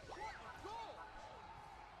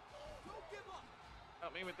 Don't give up.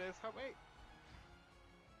 Help me with this. Help me.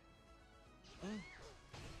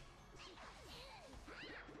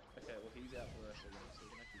 Okay, well he's out for the rest of the game, so we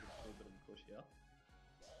can actually get a little bit of a push here.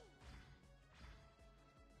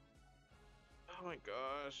 Oh my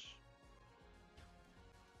gosh.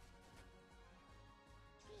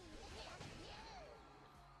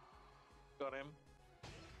 Got him.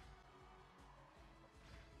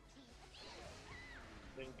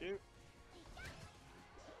 Thank you.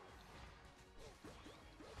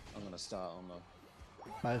 I'm gonna start on the.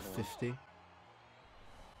 I have 50.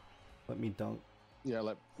 Let me dunk. Yeah,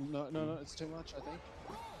 no, it's too much. I think.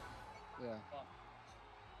 Yeah.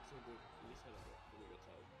 So good. You just had a bit of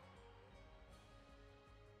time.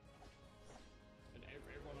 And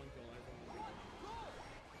everyone on goal, everyone on goal.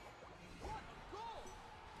 Go.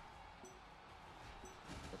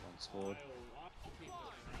 Everyone scored. I'll keep it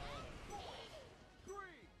around. 3,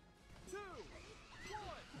 2,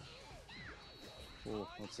 1. Oh,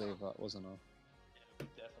 let's see if that was enough. Yeah, we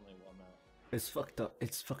definitely won that. It's fucked up.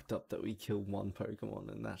 It's fucked up that we killed one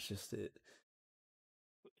Pokemon and that's just it.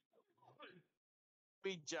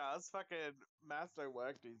 We just fucking Master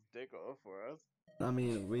worked his dick off for us. I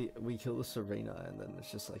mean, we kill the Serena and then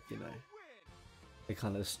it's just like, you know, Win. it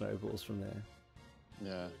kind of snowballs from there.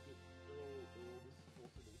 Yeah.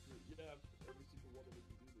 Yeah, every single one of us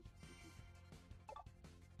can do this.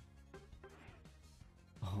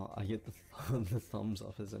 Oh, I get the thumbs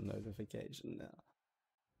up as a notification now.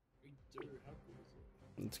 We do. How good is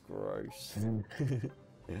it? It's gross. Dude,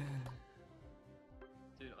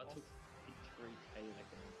 I took 3k in a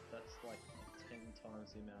game. That's like 10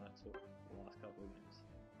 times the amount I took the last couple of games.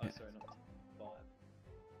 Oh, Yeah. sorry, not 10, 5.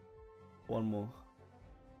 One more.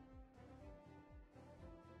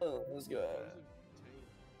 Oh, let's go.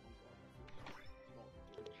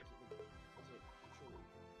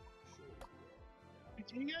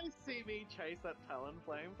 Did you guys see me chase that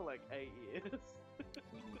Talonflame for like 8 years?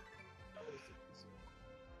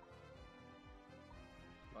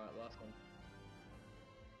 Alright, last one.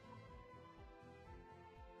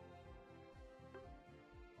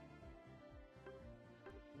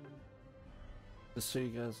 Just so you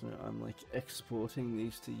guys know, I'm like exporting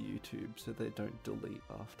these to YouTube so they don't delete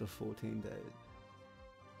after 14 days.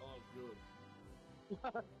 Oh, good.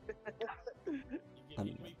 You Um,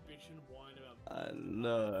 get me bitch and whine about. I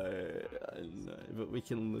know, but we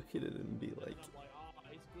can look at it and be And like, I'm like,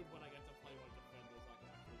 it's good when I get to play my defenders. I can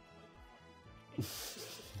actually play the fucking game.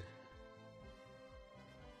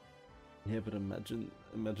 Yeah, but imagine the content.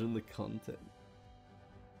 Imagine the content.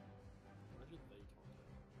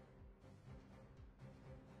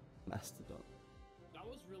 Mastodon.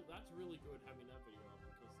 That's really good having that video up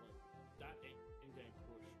because like that in-game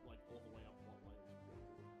push like all the way up one lane is really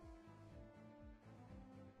good.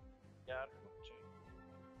 Yeah, I'd watch it.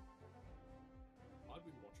 I've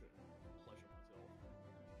been watching it for pleasure myself.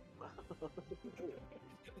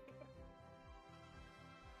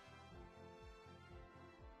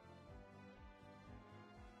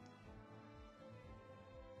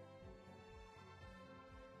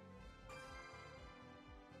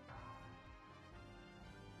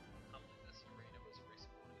 This arena was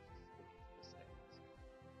respawning for 44 seconds.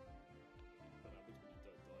 That happens when you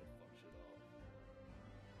don't die, fuck shit up.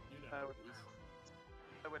 You know I how would- it is.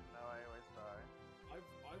 I wouldn't know. I always die. I've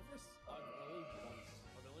only once.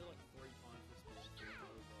 I've only like 3 times respawned for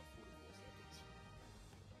over 44 seconds.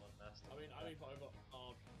 On Mastodon. I mean over.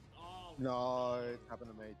 Oh. No, it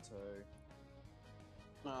happened to me too.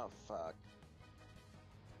 Oh fuck.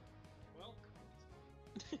 Well,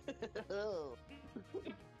 Oh.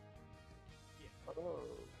 yeah. Oh.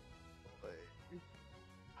 Boy.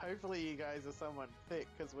 Hopefully you guys are someone thick,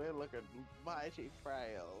 because we're looking mighty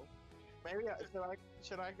frail. Maybe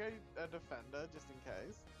should I go a defender just in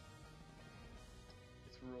case?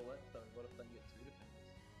 It's roulette though. What if they get 2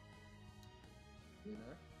 defenders? You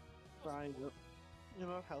know? Brian, you're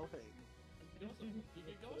not helping. You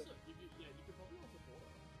could go also. You could probably also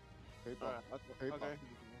border. Hooper. Alright, Hooper. okay.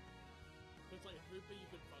 It's like Hooper, you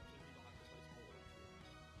could function in the hyperspace border.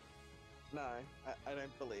 No, I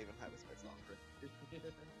don't believe in hyperspace laundry.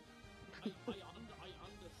 I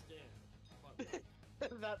understand, but like,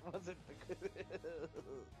 That wasn't because.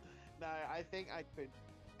 No, I think I could.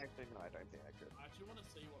 Actually, no, I don't think I could. I actually want to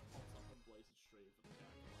see what pops up on Blaze's stream for the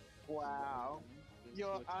calculator. Wow.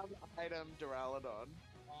 Your item Duraludon.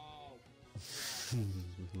 Oh.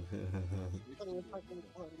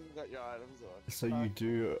 Got your items on. So you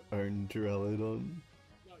do own Duraludon?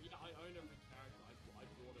 No, yeah, I own every character. I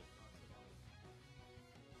bought it.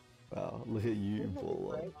 Wow, look at you,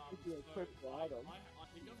 baller. I think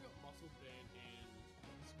I've got Muscle Band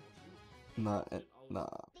and Scorching. Nah,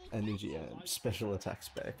 energy and special attack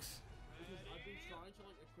specs. Because I've been trying to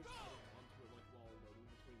like equip items onto it like while loading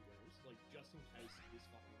between games, like just in case this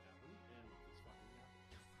fucking happened, and this fucking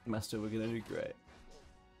happened. Master, we're gonna do great.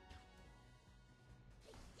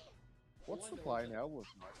 What's the play now with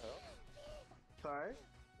Ninetales? Sorry?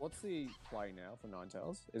 What's the play now for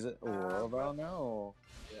Ninetales? Is it Aurora Veil now or?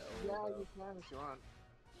 Yeah, you can if you want.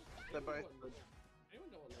 They're both good.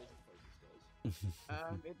 Anyone know what laser focus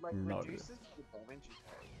does? It like No. reduces the damage you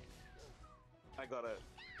take. I got it.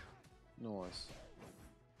 Nice.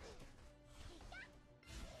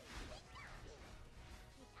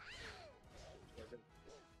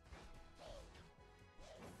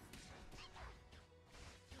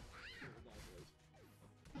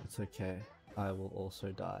 It's okay. I will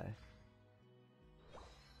also die.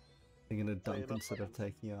 I'm gonna you're dunk not instead of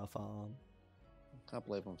taking our farm. Can't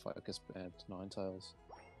believe I'm focus banned Ninetales.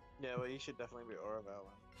 Yeah, well, you should definitely be Auravel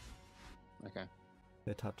one. Okay.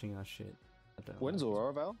 They're touching our shit. I don't When's like it.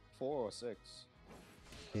 Aurora Veil? 4 or 6?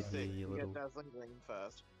 Hit me, You you get little. Dazzling Gleam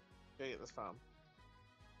first. Go get this farm.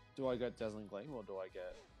 Do I get Dazzling Gleam or do I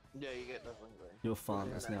get? Yeah, you get Dazzling Gleam. Your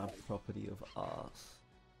farm is now property of ours.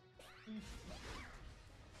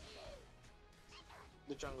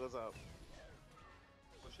 The jungle's up.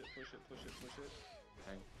 Push it, push it, push it, push it.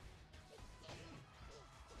 Hang.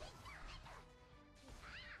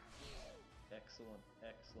 Excellent,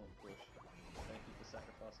 excellent push. Thank you for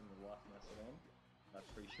sacrificing the life Mastodon. I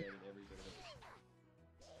appreciated every bit of it.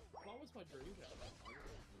 What was my dream job?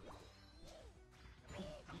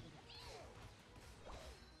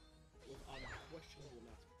 With unquestionable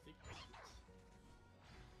amounts of thickness.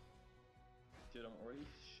 Dude, I'm already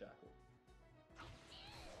shackled.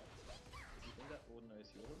 You think that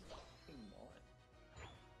Ordino's yours? It's fucking mine.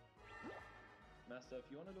 Master, if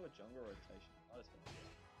you want to do a jungle rotation, I just want to.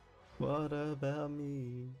 What about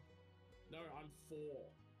me? No, I'm 4.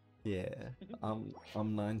 Yeah,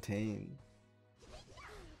 I'm 19.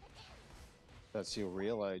 That's your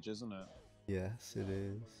real age, isn't it? Yes, it is.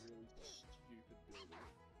 Really stupid building.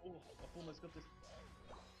 Oh, I've almost got this.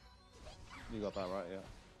 You got that right, yeah.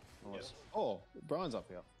 Nice. Yep. Oh, Brian's up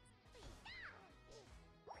here.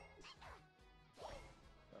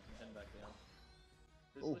 I can head back down.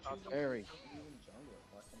 There's Oh, literally very. even jungle.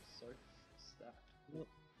 Like, I'm so stacked.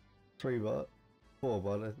 3 bot, 4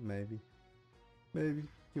 bot, maybe. Maybe,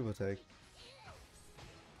 give or take.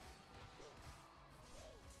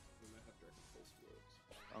 We might have to reckon false works.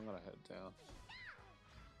 I'm gonna head down.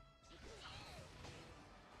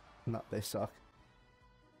 Nah, they suck.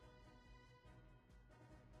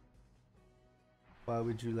 Why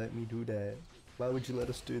would you let me do that? Why would you let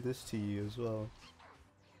us do this to you as well?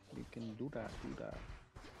 You can do that, do that.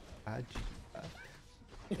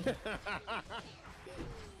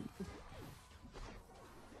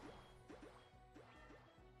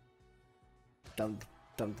 Dunk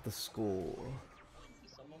the score.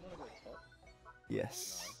 Is someone want to go top?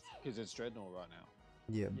 Yes. Because it's Dreadnought right now.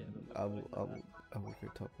 Yeah, Yeah, but I we will, don't I know will, I will go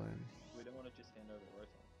top lane. We don't want to just hand over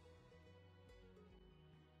Rotom.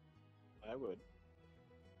 I would.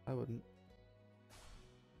 I wouldn't.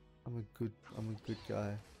 I'm a good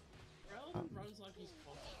guy. Rowland runs like he's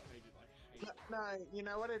constipated. I hate it. No, you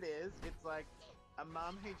know what it is? It's like a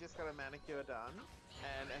mum who just got a manicure done,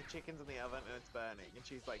 and her chicken's in the oven and it's burning, and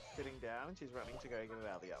she's like sitting down and she's running to go get it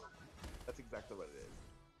out of the oven. That's exactly what it is.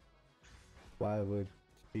 Why would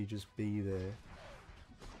he just be there?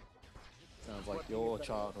 Sounds like What do you your think?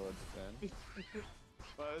 childhood, Ben.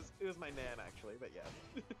 Well, it was my nan actually, but yeah.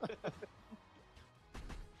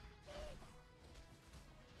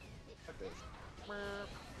 Like this.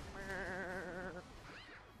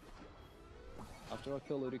 After I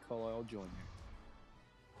kill Ludicolo, I'll join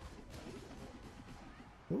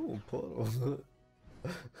you. Ooh, portal.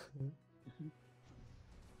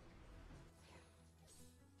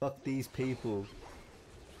 Fuck these people.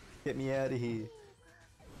 Get me out of here.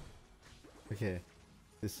 Okay,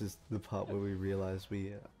 this is the part where we realize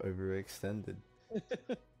we overextended. I think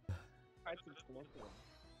it's one for one.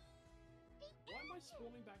 Why am I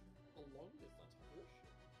spawning back the longest? That's bullshit.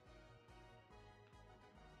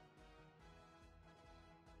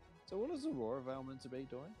 So what is Aurora Veil meant to be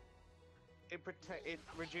doing? It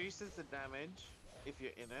reduces the damage if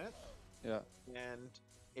you're in it, Yeah. and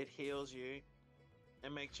it heals you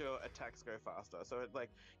and makes your attacks go faster. So it like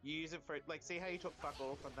you use it for like, see how you took fuck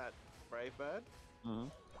all from that brave bird? Mm-hmm.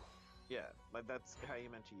 Yeah, like that's how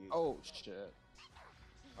you're meant to use it. Oh shit.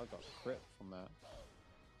 I got crit from that.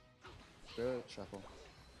 Spirit Shuffle.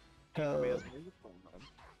 Hell, Maybe that's music from them.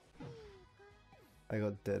 I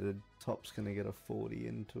got deaded. Top's gonna get a 40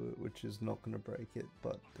 into it, which is not gonna break it,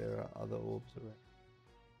 but there are other orbs around.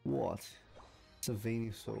 What? It's a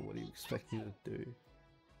Venusaur, what do you expect me to do?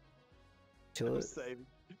 Kill I'm it? saving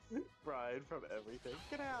Brian from everything.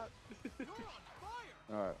 Get out! You're on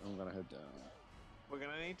fire! Alright, I'm gonna head down. We're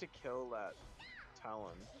gonna need to kill that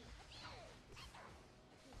Talon.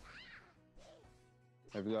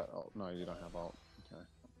 Have you got ult? No, you don't have ult. Okay.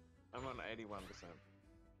 I'm on 81%.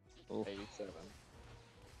 Oof. 87.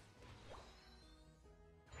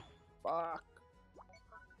 Fuck.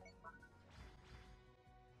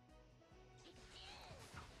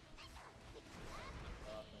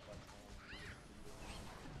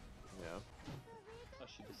 Yeah. I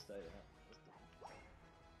should just stay out.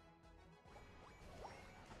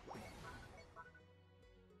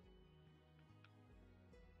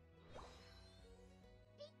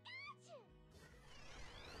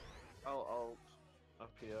 I'll ult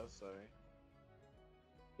up here so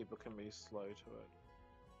people can be slow to it.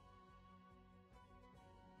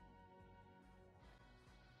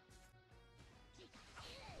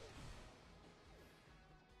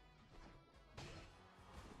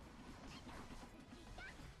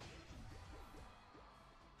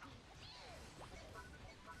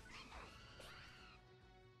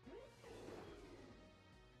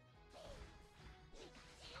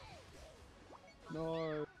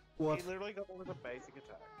 No. What? He literally got one with a basic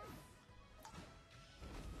attack.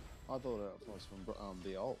 I thought it was from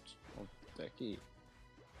the ult of Becky.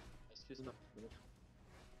 It's just not good.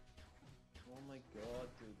 Oh my god,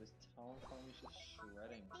 dude, this Talon farm is just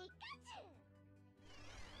shredding.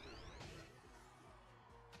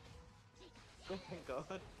 Oh my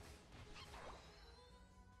god.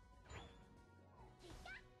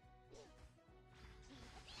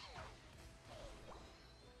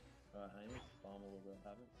 Alright, I need to farm a little bit. I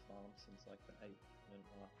haven't farmed since like the 8th and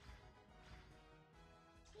a half.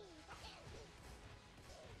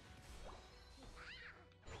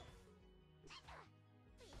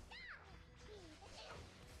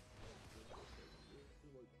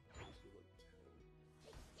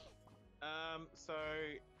 So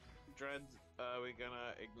Dreads, are we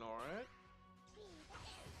gonna ignore it?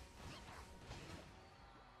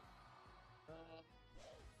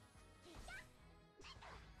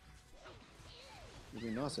 It'd be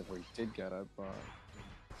nice if we did get it, but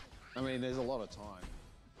I mean, there's a lot of time.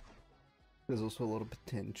 There's also a lot of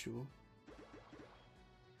potential.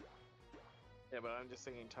 Yeah, but I'm just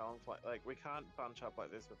thinking Talonflame. Like, we can't bunch up like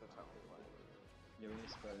this with the Talonflame. Yeah, we need to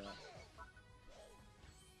spread out.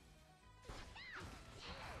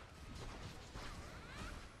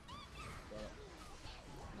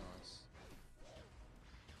 Nice.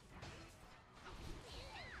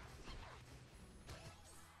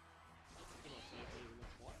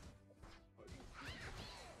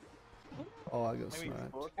 got Maybe sniped.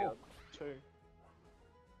 Scorpion too.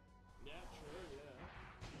 Yeah, true, yeah.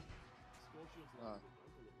 Scorchion's Ah. not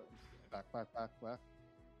good, don't call it Back.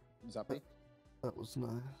 Zappy. That was nice.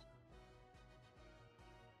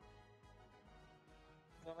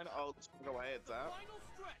 I'm gonna ult straight away at that. Final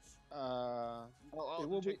stretch. I'll ult It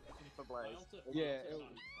will be- for I Blaze. also, Yeah, I also it'll-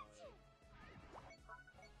 don't,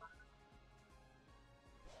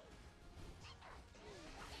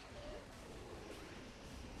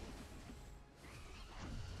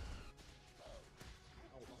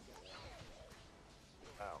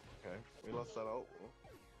 Oh, okay. We lost that ult.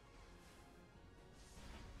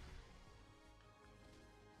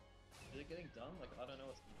 Is it getting done? Like, I don't know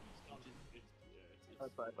what's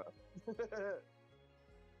That's over.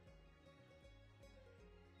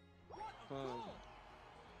 What a goal!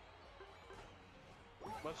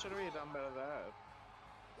 What should we have done better there?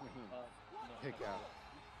 not Pick having out.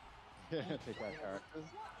 it. Pick out characters.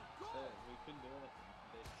 We couldn't do anything.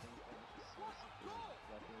 Their team fight was just so superior.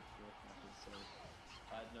 Like, in the fourth matches, so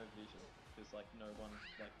I had no vision. Because, like, no one,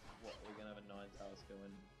 like, what, we're gonna have a 9-tower skill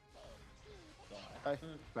and die.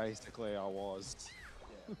 Basically, I was.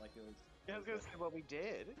 Yeah, like, it was. Yeah, I was gonna say what we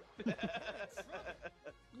did.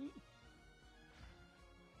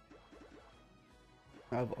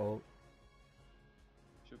 I have ult.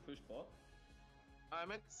 Should we push bot?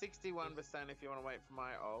 I'm at 61% if you want to wait for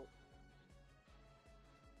my ult.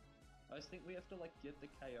 I just think we have to, like, get the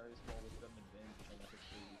KOs while we've got an advantage on, like, a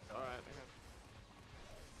 3v5. Alright, okay.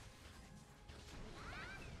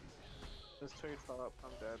 There's 2 top,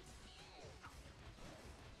 I'm dead.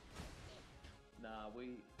 Nah,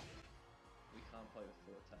 we can't play with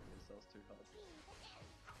 4 attackers, that was too hard.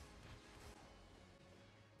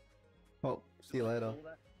 Oh, see you later.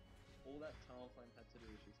 All that Talonflame had to do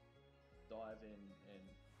was just dive in and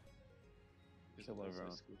Kill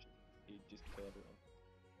everyone. He just killed everyone.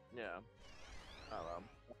 Yeah. Oh well.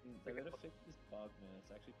 They gotta fix this bug, man.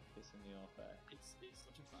 It's actually pissing me off. it's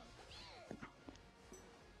such a bad.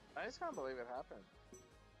 I just can't believe it happened.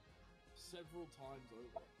 Several times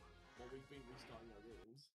over while we've been restarting our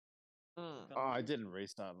games. Hmm. Oh, I didn't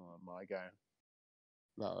restart on my game.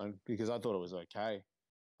 That one because I thought it was okay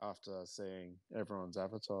after seeing everyone's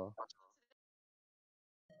avatar.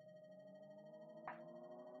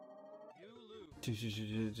 You lose.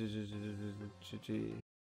 GG.